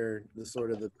after the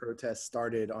sort of the protest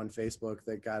started on Facebook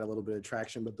that got a little bit of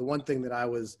traction. But the one thing that I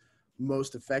was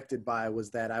most affected by was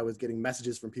that I was getting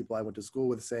messages from people I went to school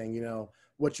with saying, you know,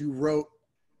 what you wrote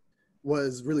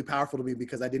was really powerful to me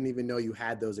because I didn't even know you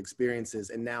had those experiences.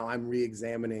 And now I'm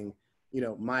re-examining, you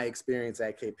know, my experience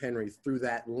at Cape Henry through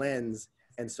that lens.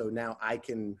 And so now I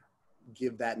can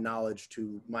give that knowledge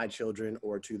to my children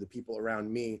or to the people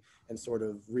around me and sort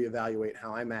of reevaluate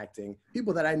how I'm acting.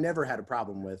 People that I never had a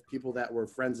problem with, people that were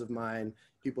friends of mine,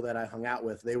 people that I hung out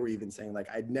with, they were even saying like,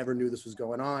 I never knew this was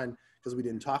going on because we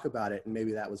didn't talk about it. And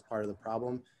maybe that was part of the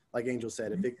problem. Like Angel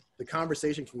said, if the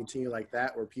conversation can continue like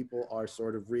that, where people are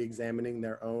sort of re-examining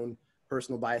their own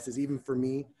personal biases, even for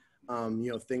me,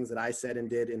 you know, things that I said and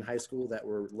did in high school that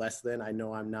were less than, I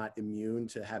know I'm not immune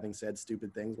to having said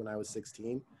stupid things when I was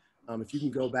 16. If you can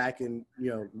go back and, you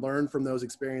know, learn from those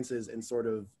experiences and sort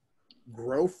of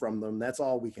grow from them, that's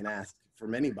all we can ask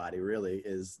from anybody really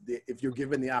is if you're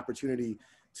given the opportunity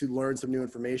to learn some new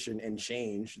information and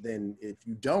change, then if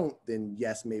you don't, then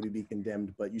yes, maybe be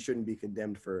condemned, but you shouldn't be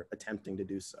condemned for attempting to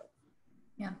do so.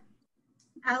 Yeah.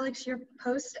 Alex, your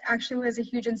post actually was a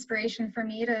huge inspiration for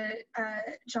me to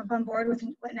jump on board with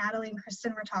what Natalie and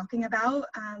Kristen were talking about.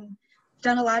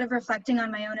 Done a lot of reflecting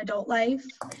on my own adult life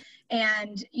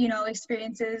and, you know,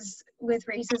 experiences with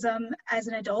racism as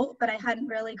an adult, but I hadn't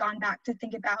really gone back to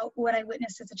think about what I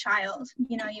witnessed as a child.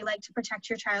 You know, you like to protect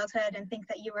your childhood and think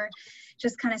that you were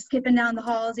just kind of skipping down the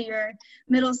halls of your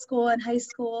middle school and high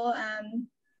school.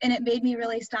 And it made me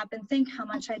really stop and think how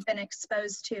much I'd been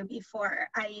exposed to before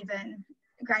I even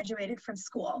graduated from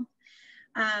school.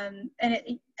 And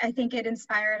I think it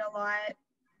inspired a lot.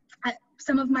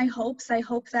 Some of my hopes, I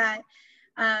hope that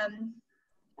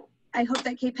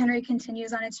Cape Henry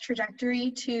continues on its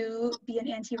trajectory to be an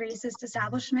anti-racist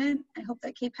establishment. I hope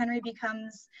that Cape Henry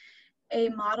becomes a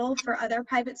model for other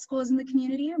private schools in the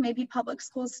community, or maybe public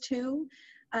schools too,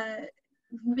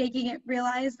 making it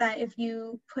realize that if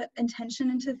you put intention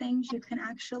into things, you can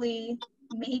actually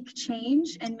make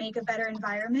change and make a better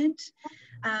environment.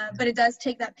 But it does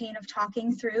take that pain of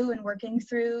talking through and working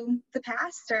through the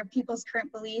past or people's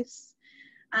current beliefs.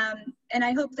 And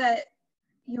I hope that,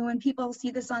 you know, when people see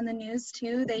this on the news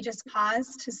too, they just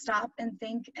pause to stop and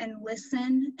think and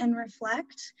listen and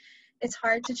reflect. It's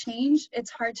hard to change,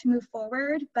 it's hard to move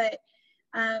forward, but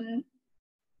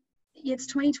it's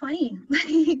 2020.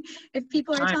 If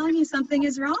people are telling you something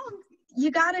is wrong,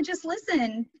 you gotta just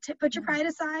listen, to put your pride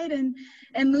aside and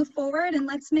move forward, and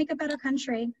let's make a better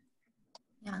country.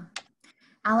 Yeah.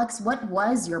 Alex, what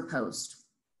was your post?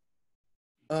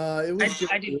 It was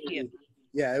I didn't see it.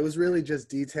 Yeah, it was really just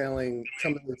detailing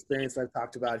some of the experience I've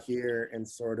talked about here and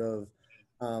sort of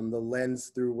the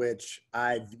lens through which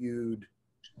I viewed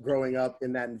growing up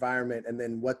in that environment, and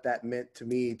then what that meant to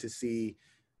me to see,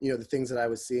 you know, the things that I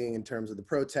was seeing in terms of the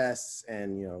protests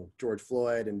and, you know, George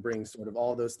Floyd, and bring sort of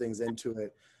all those things into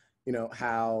it, you know,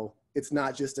 how it's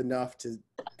not just enough to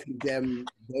condemn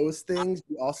those things,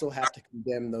 you also have to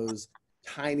condemn those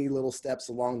tiny little steps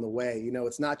along the way. You know,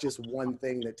 it's not just one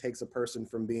thing that takes a person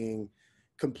from being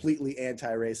completely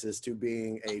anti-racist to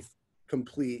being a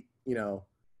complete, you know,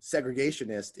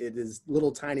 segregationist. It is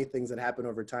little tiny things that happen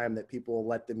over time that people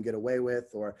let them get away with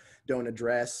or don't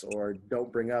address or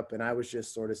don't bring up. And I was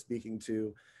just sort of speaking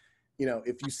to, you know,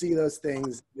 if you see those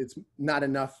things, it's not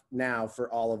enough now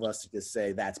for all of us to just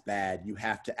say that's bad. You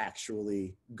have to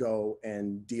actually go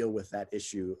and deal with that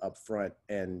issue up front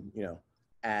and, you know,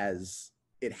 as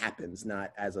it happens,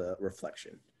 not as a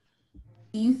reflection.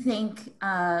 Do you think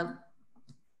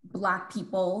Black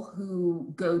people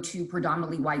who go to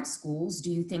predominantly white schools,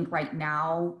 do you think right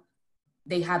now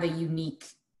they have a unique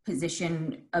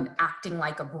position of acting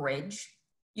like a bridge?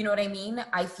 You know what I mean?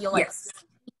 I feel like Yes.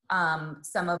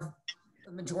 some of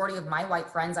the majority of my white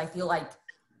friends, I feel like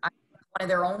I'm one of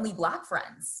their only Black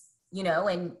friends, you know,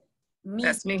 and me,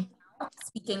 That's me.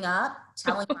 speaking up,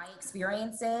 telling my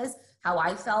experiences, how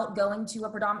I felt going to a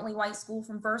predominantly white school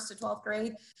from 1st to 12th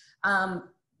grade.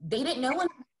 They didn't know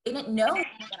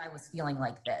that I was feeling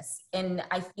like this. And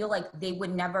I feel like they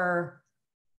would never,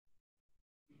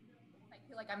 I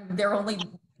feel like I'm their only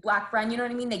Black friend, you know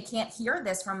what I mean? They can't hear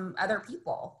this from other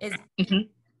people. Is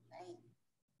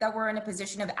that we're in a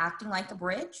position of acting like a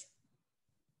bridge?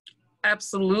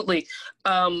 Absolutely.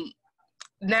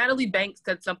 Natalie Banks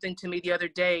said something to me the other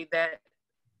day that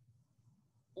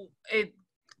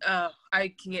I'm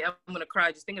gonna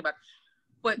cry just thinking about it.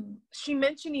 But she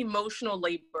mentioned emotional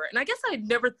labor, and I guess I had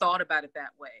never thought about it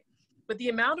that way. But the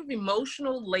amount of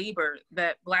emotional labor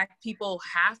that Black people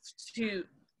have to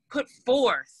put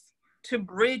forth to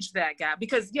bridge that gap,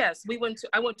 because yes, I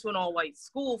went to an all-white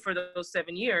school for those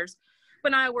 7 years,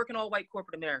 but now I work in all-white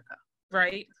corporate America,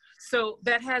 right? So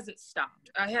that hasn't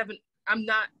stopped. I'm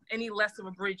not any less of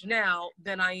a bridge now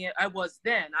than I was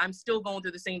then. I'm still going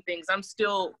through the same things.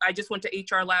 I just went to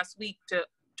HR last week to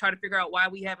try to figure out why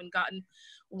we haven't gotten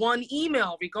one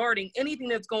email regarding anything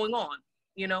that's going on,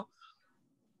 you know?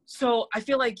 So I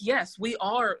feel like, yes, we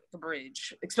are the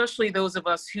bridge, especially those of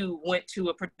us who went to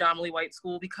a predominantly white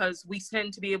school, because we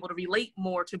tend to be able to relate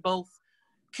more to both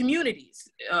communities,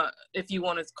 if you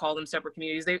want to call them separate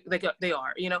communities, they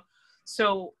are, you know?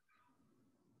 So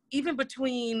even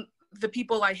between the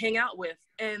people I hang out with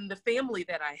and the family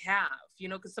that I have, you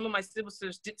know, because some of my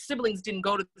siblings didn't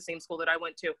go to the same school that I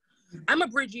went to. I'm a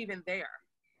bridge even there,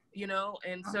 you know,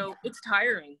 and so it's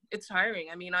tiring. It's tiring.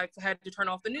 I mean, I've had to turn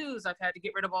off the news. I've had to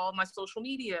get rid of all of my social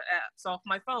media apps off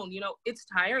my phone. You know, it's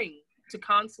tiring to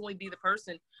constantly be the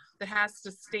person that has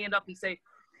to stand up and say,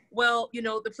 well, you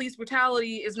know, the police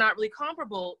brutality is not really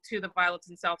comparable to the violence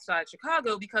in South Side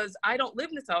Chicago because I don't live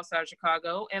in the South Side of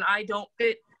Chicago and I don't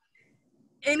fit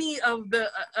any of the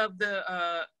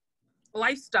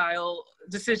lifestyle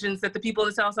decisions that the people in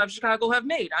the South Side of Chicago have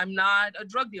made. I'm not a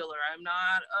drug dealer. I'm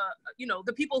not, you know,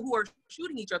 the people who are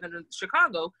shooting each other in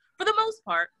Chicago, for the most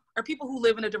part, are people who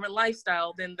live in a different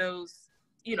lifestyle than those,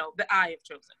 you know, that I have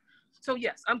chosen. So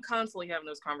yes, I'm constantly having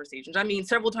those conversations. I mean,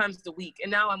 several times a week.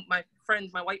 And now my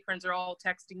white friends are all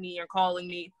texting me or calling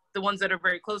me, the ones that are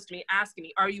very close to me, asking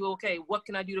me, are you okay? What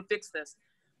can I do to fix this?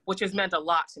 Which has meant a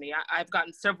lot to me. I've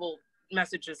gotten several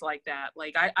messages like that.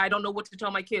 Like, I don't know what to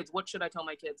tell my kids. What should I tell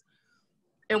my kids?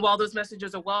 And while those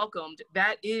messages are welcomed,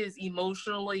 that is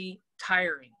emotionally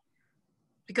tiring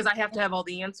because I have to have all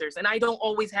the answers and I don't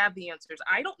always have the answers.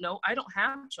 I don't know. I don't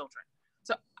have children.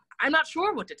 So I'm not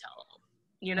sure what to tell them,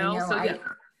 you know? So yeah.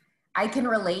 I can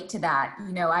relate to that.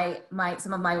 You know,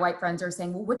 some of my white friends are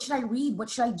saying, well, what should I read? What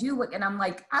should I do? And I'm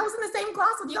like, I was in the same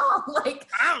class with y'all. Like,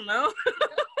 I don't know.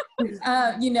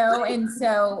 You know, and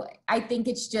so I think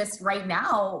it's just right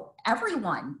now,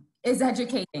 everyone is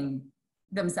educating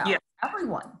themselves. Yeah.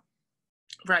 Everyone.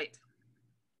 Right.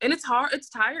 And it's hard, it's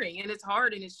tiring and it's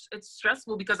hard and it's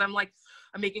stressful because I'm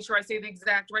making sure I say the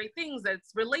exact right things,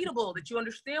 that's relatable, that you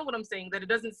understand what I'm saying, that it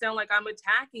doesn't sound like I'm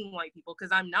attacking white people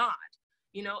because I'm not,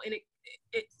 you know, and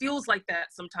it feels like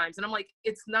that sometimes. And I'm like,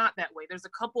 it's not that way. There's a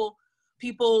couple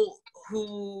people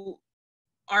who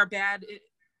are bad,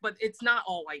 but it's not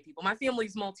all white people. My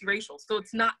family's multiracial, so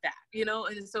it's not that, you know?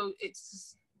 And so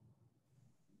it's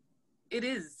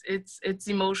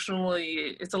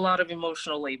emotionally, it's a lot of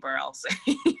emotional labor, I'll say.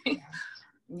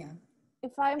 Yeah.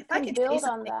 If I can build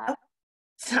on that.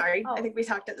 Sorry, I think we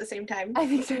talked at the same time. I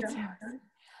think so too.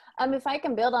 If I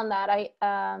can build on that,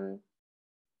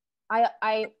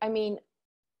 I mean,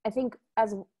 I think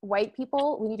as white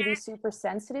people, we need to be super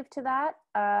sensitive to that,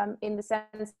 in the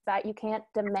sense that you can't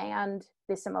demand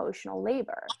this emotional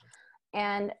labor.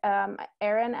 And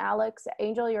Erin, Alex,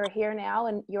 Angel, you're here now,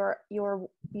 and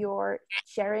you're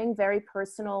sharing very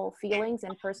personal feelings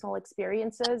and personal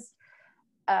experiences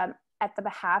at the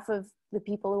behalf of the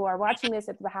people who are watching this,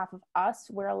 at the behalf of us.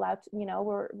 We're allowed to, you know,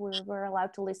 we're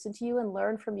allowed to listen to you and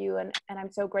learn from you, and I'm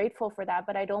so grateful for that.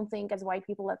 But I don't think as white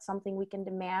people that's something we can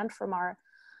demand from our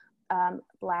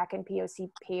Black and POC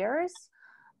peers.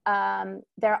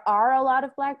 There are a lot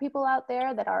of Black people out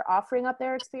there that are offering up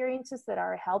their experiences, that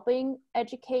are helping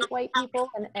educate white people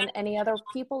and any other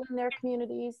people in their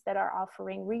communities, that are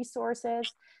offering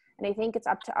resources. And I think it's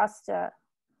up to us to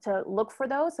look for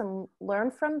those and learn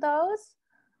from those.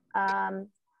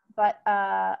 but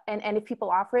and if people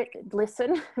offer it,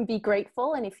 listen, be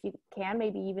grateful, and if you can,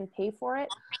 maybe even pay for it,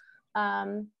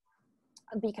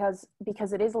 because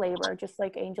it is labor, just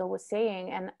like Angel was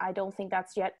saying. And I don't think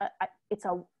that's yet it's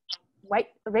a white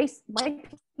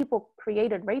people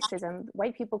created racism.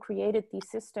 White people created these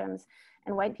systems,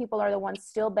 and white people are the ones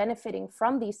still benefiting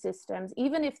from these systems.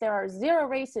 Even if there are zero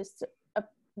racists,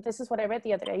 this is what I read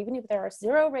the other day, even if there are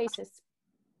zero racists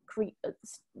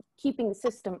keeping the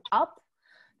system up,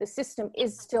 the system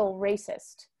is still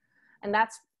racist. And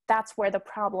that's where the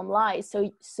problem lies.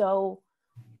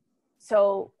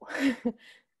 So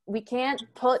we can't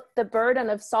put the burden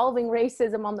of solving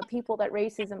racism on the people that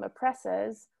racism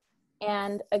oppresses.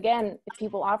 And again, if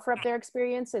people offer up their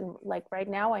experience, and like right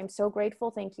now, I'm so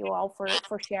grateful. Thank you all for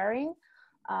sharing.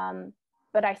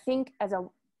 But I think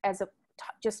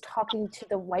just talking to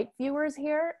the white viewers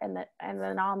here and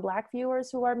the non-Black viewers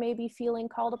who are maybe feeling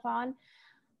called upon,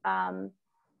 I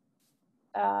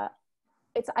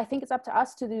think it's up to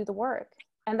us to do the work.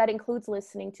 And that includes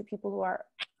listening to people who are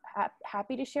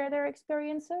happy to share their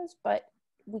experiences, but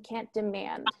we can't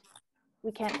demand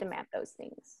those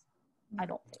things, I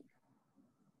don't think.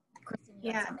 Kristen,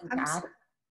 you have something to add?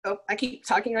 Oh, I keep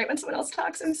talking right when someone else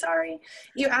talks. I'm sorry.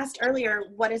 You asked earlier,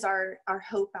 what is our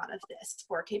hope out of this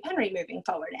for Cape Henry moving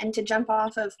forward? And to jump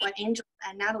off of what Angel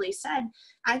and Natalie said,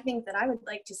 I think that I would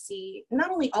like to see not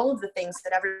only all of the things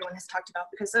that everyone has talked about,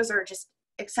 because those are just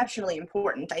exceptionally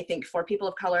important, I think, for people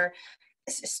of color,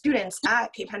 students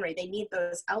at Cape Henry. They need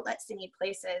those outlets, they need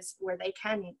places where they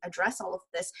can address all of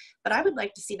this. But I would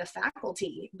like to see the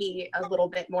faculty be a little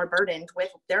bit more burdened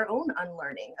with their own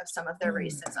unlearning of some of their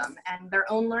racism and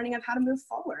their own learning of how to move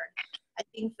forward. I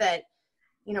think that,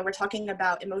 you know, we're talking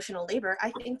about emotional labor.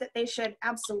 I think that they should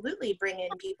absolutely bring in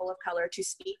people of color to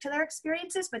speak to their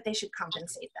experiences, but they should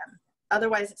compensate them.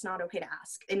 Otherwise, it's not okay to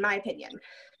ask, in my opinion.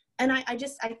 And I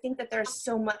think that there's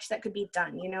so much that could be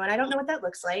done, you know, and I don't know what that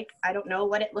looks like. I don't know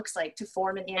what it looks like to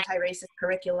form an anti-racist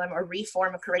curriculum or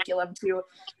reform a curriculum to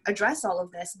address all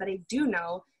of this. But I do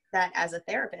know that as a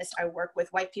therapist, I work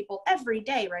with white people every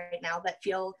day right now that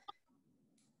feel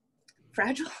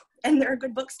fragile. And there are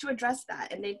good books to address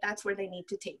that. And that's where they need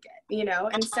to take it, you know.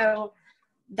 And so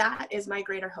that is my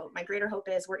greater hope. My greater hope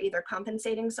is we're either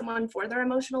compensating someone for their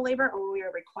emotional labor or we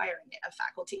are requiring it of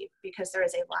faculty, because there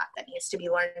is a lot that needs to be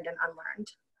learned and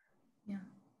unlearned. Yeah.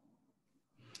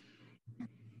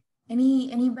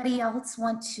 Anybody else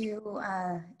want to,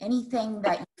 anything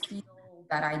that you feel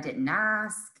that I didn't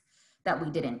ask, that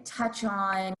we didn't touch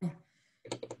on,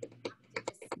 just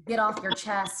get off your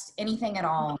chest, anything at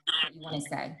all that you want to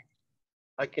say?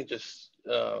 I can just,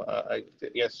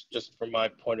 yes, just from my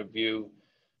point of view,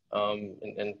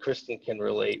 and Kristen can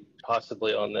relate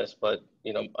possibly on this, but,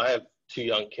 you know, I have two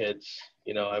young kids.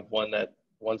 You know, I have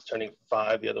one's turning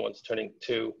 5, the other one's turning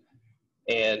 2.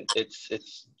 And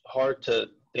it's hard to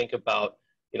think about,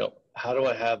 you know, how do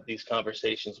I have these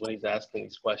conversations when he's asking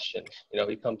these questions? You know,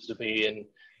 he comes to me and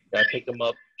I picked him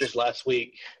up just last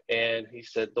week and he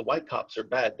said, "The white cops are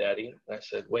bad, Daddy." And I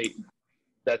said, "Wait,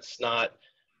 that's not,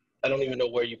 I don't even know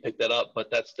where you picked that up, but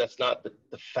that's not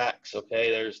the facts, okay?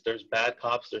 There's bad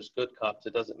cops, there's good cops.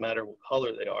 It doesn't matter what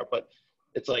color they are." But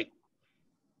it's like,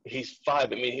 he's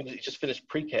 5. I mean, he just finished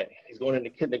pre-K. He's going into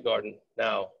kindergarten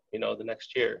now, you know, the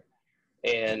next year.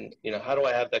 And, you know, how do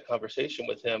I have that conversation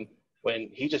with him when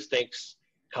he just thinks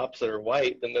cops that are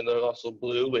white, and then there's also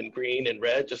blue and green and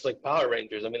red, just like Power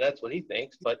Rangers. I mean, that's what he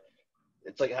thinks. But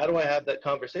it's like, how do I have that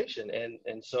conversation?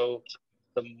 And so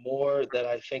the more that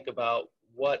I think about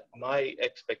what my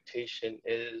expectation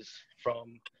is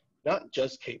from not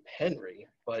just Cape Henry,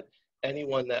 but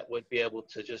anyone that would be able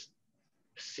to just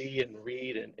see and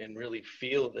read and really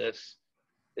feel this,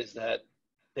 is that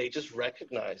they just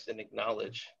recognize and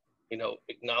acknowledge, you know,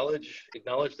 acknowledge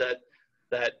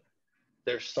that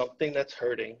there's something that's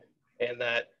hurting, and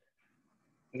that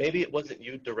maybe it wasn't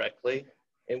you directly.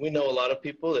 And we know a lot of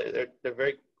people, they're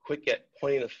very quick at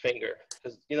pointing the finger,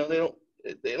 because, you know,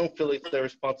 they don't feel it's their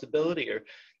responsibility, or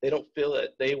they don't feel that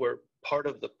they were part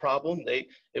of the problem.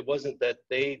 It wasn't that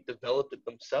they developed it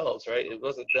themselves, right? It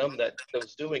wasn't them that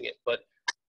was doing it. But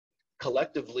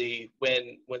collectively,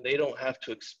 when they don't have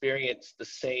to experience the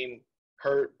same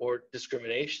hurt or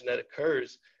discrimination that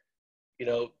occurs, you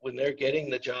know, when they're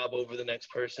getting the job over the next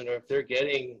person, or if they're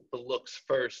getting the looks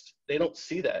first, they don't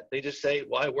see that. They just say,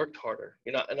 "Well, I worked harder,"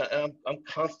 you know. And I'm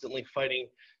constantly fighting,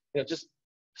 you know, just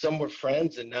some were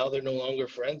friends and now they're no longer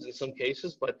friends in some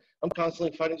cases, but I'm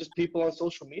constantly fighting just people on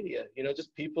social media, you know,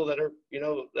 just people that are, you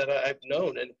know, that I've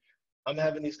known. And I'm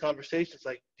having these conversations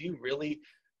like, do you really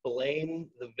blame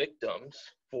the victims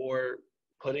for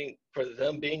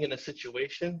them being in a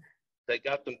situation that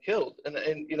got them killed.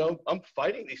 And you know, I'm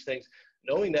fighting these things,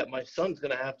 knowing that my son's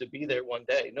going to have to be there one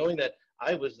day, knowing that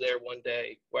I was there one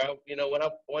day where, you know, when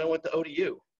I went to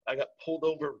ODU, I got pulled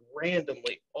over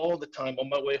randomly all the time on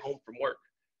my way home from work.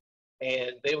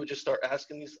 And they would just start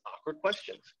asking these awkward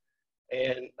questions.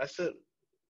 And I said,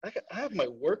 I have my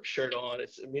work shirt on.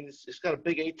 It's got a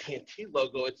big AT&T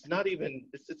logo. It's not even,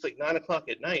 it's like 9 o'clock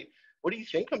at night. What do you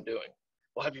think I'm doing?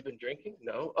 Well, have you been drinking?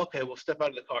 No. Okay, well, step out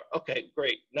of the car. Okay,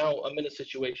 great. Now I'm in a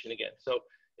situation again. So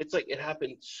it's like it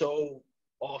happened so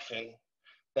often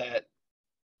that,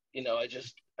 you know,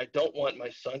 I don't want my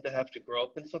son to have to grow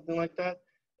up in something like that.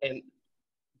 And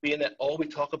being that all we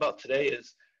talk about today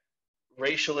is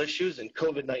racial issues and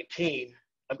COVID-19,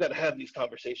 I've got to have these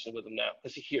conversations with him now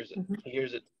because he hears it. Mm-hmm. He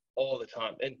hears it all the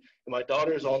time. And my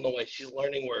daughter is on the way. She's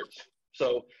learning words.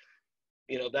 So,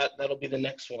 you know, that'll be the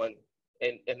next one.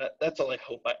 And that's all I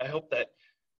hope. I hope that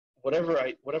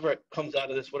whatever comes out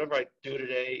of this, whatever I do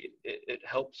today, it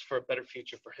helps for a better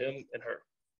future for him and her.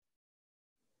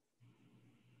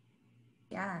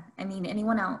 Yeah. I mean,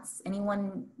 anyone else?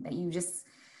 Anyone that you just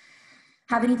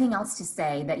have anything else to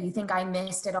say that you think I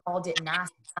missed at all, didn't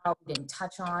ask about, didn't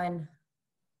touch on?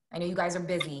 I know you guys are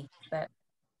busy, but.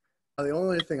 The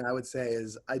only thing I would say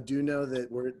is I do know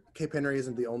that Cape Henry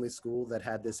isn't the only school that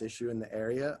had this issue in the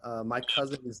area. My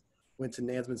cousins went to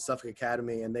Nansemond Suffolk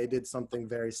Academy, and they did something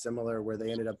very similar where they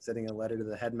ended up sending a letter to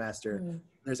the headmaster. Mm-hmm.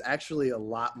 There's actually a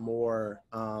lot more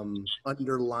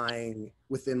underlying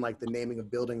within like the naming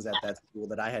of buildings at that school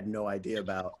that I had no idea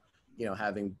about, you know,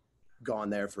 having gone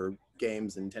there for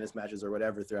games and tennis matches or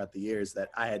whatever throughout the years that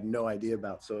I had no idea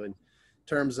about. So in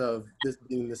terms of this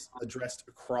being addressed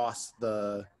across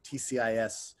the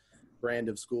TCIS brand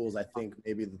of schools, I think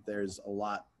maybe that there's a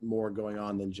lot more going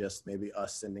on than just maybe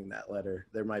us sending that letter.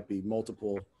 There might be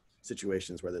multiple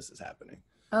situations where this is happening.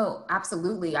 Oh,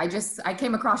 absolutely. I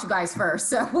came across you guys first.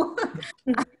 So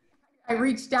I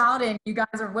reached out and you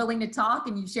guys are willing to talk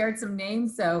and you shared some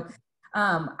names. So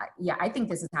yeah, I think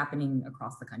this is happening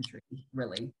across the country,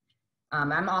 really.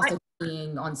 I'm also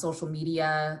seeing on social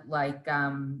media, like,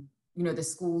 you know, the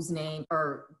school's name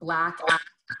or Black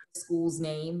school's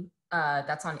name,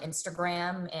 that's on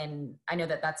Instagram. And I know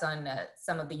that that's on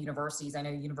some of the universities. I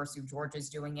know the University of Georgia is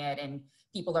doing it, and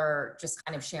people are just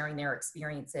kind of sharing their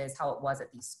experiences, how it was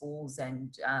at these schools,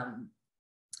 and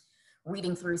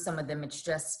reading through some of them.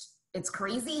 It's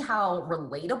crazy how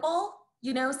relatable,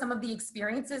 you know, some of the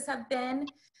experiences have been.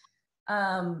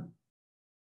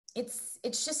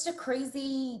 It's just a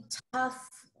crazy, tough,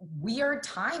 weird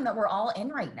time that we're all in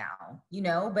right now, you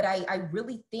know, but I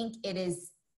really think it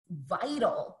is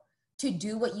vital to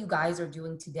do what you guys are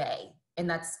doing today. And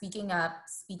that's speaking up,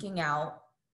 speaking out,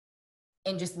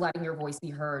 and just letting your voice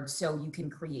be heard so you can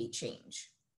create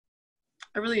change.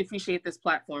 I really appreciate this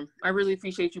platform. I really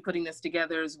appreciate you putting this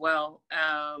together as well.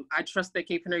 I trust that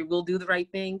Cape Henry will do the right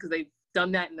thing because they've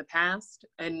done that in the past.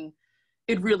 And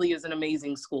it really is an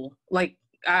amazing school. Like,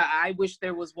 I wish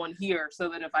there was one here so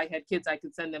that if I had kids, I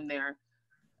could send them there.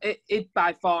 It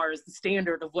by far is the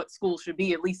standard of what school should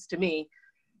be, at least to me.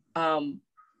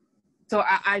 So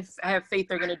I have faith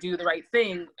they're going to do the right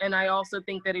thing. And I also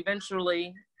think that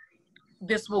eventually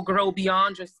this will grow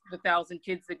beyond just the 1,000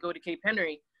 kids that go to Cape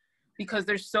Henry, because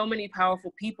there's so many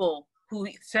powerful people who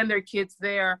send their kids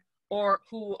there or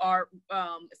who are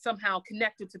somehow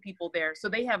connected to people there. So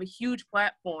they have a huge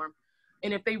platform.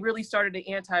 And if they really started an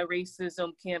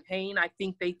anti-racism campaign, I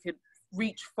think they could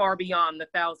reach far beyond the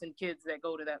 1,000 kids that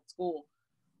go to that school,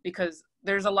 because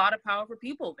there's a lot of powerful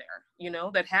people there, you know,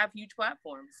 that have huge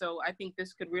platforms. So I think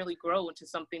this could really grow into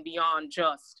something beyond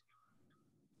just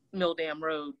Mill Dam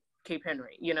Road, Cape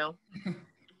Henry, you know?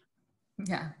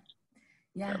 Yeah.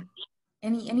 Yeah.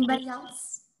 Anybody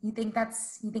else? You think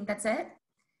that's it?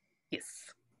 Yes.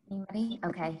 Anybody?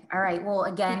 Okay. All right. Well,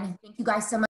 again, thank you guys so much.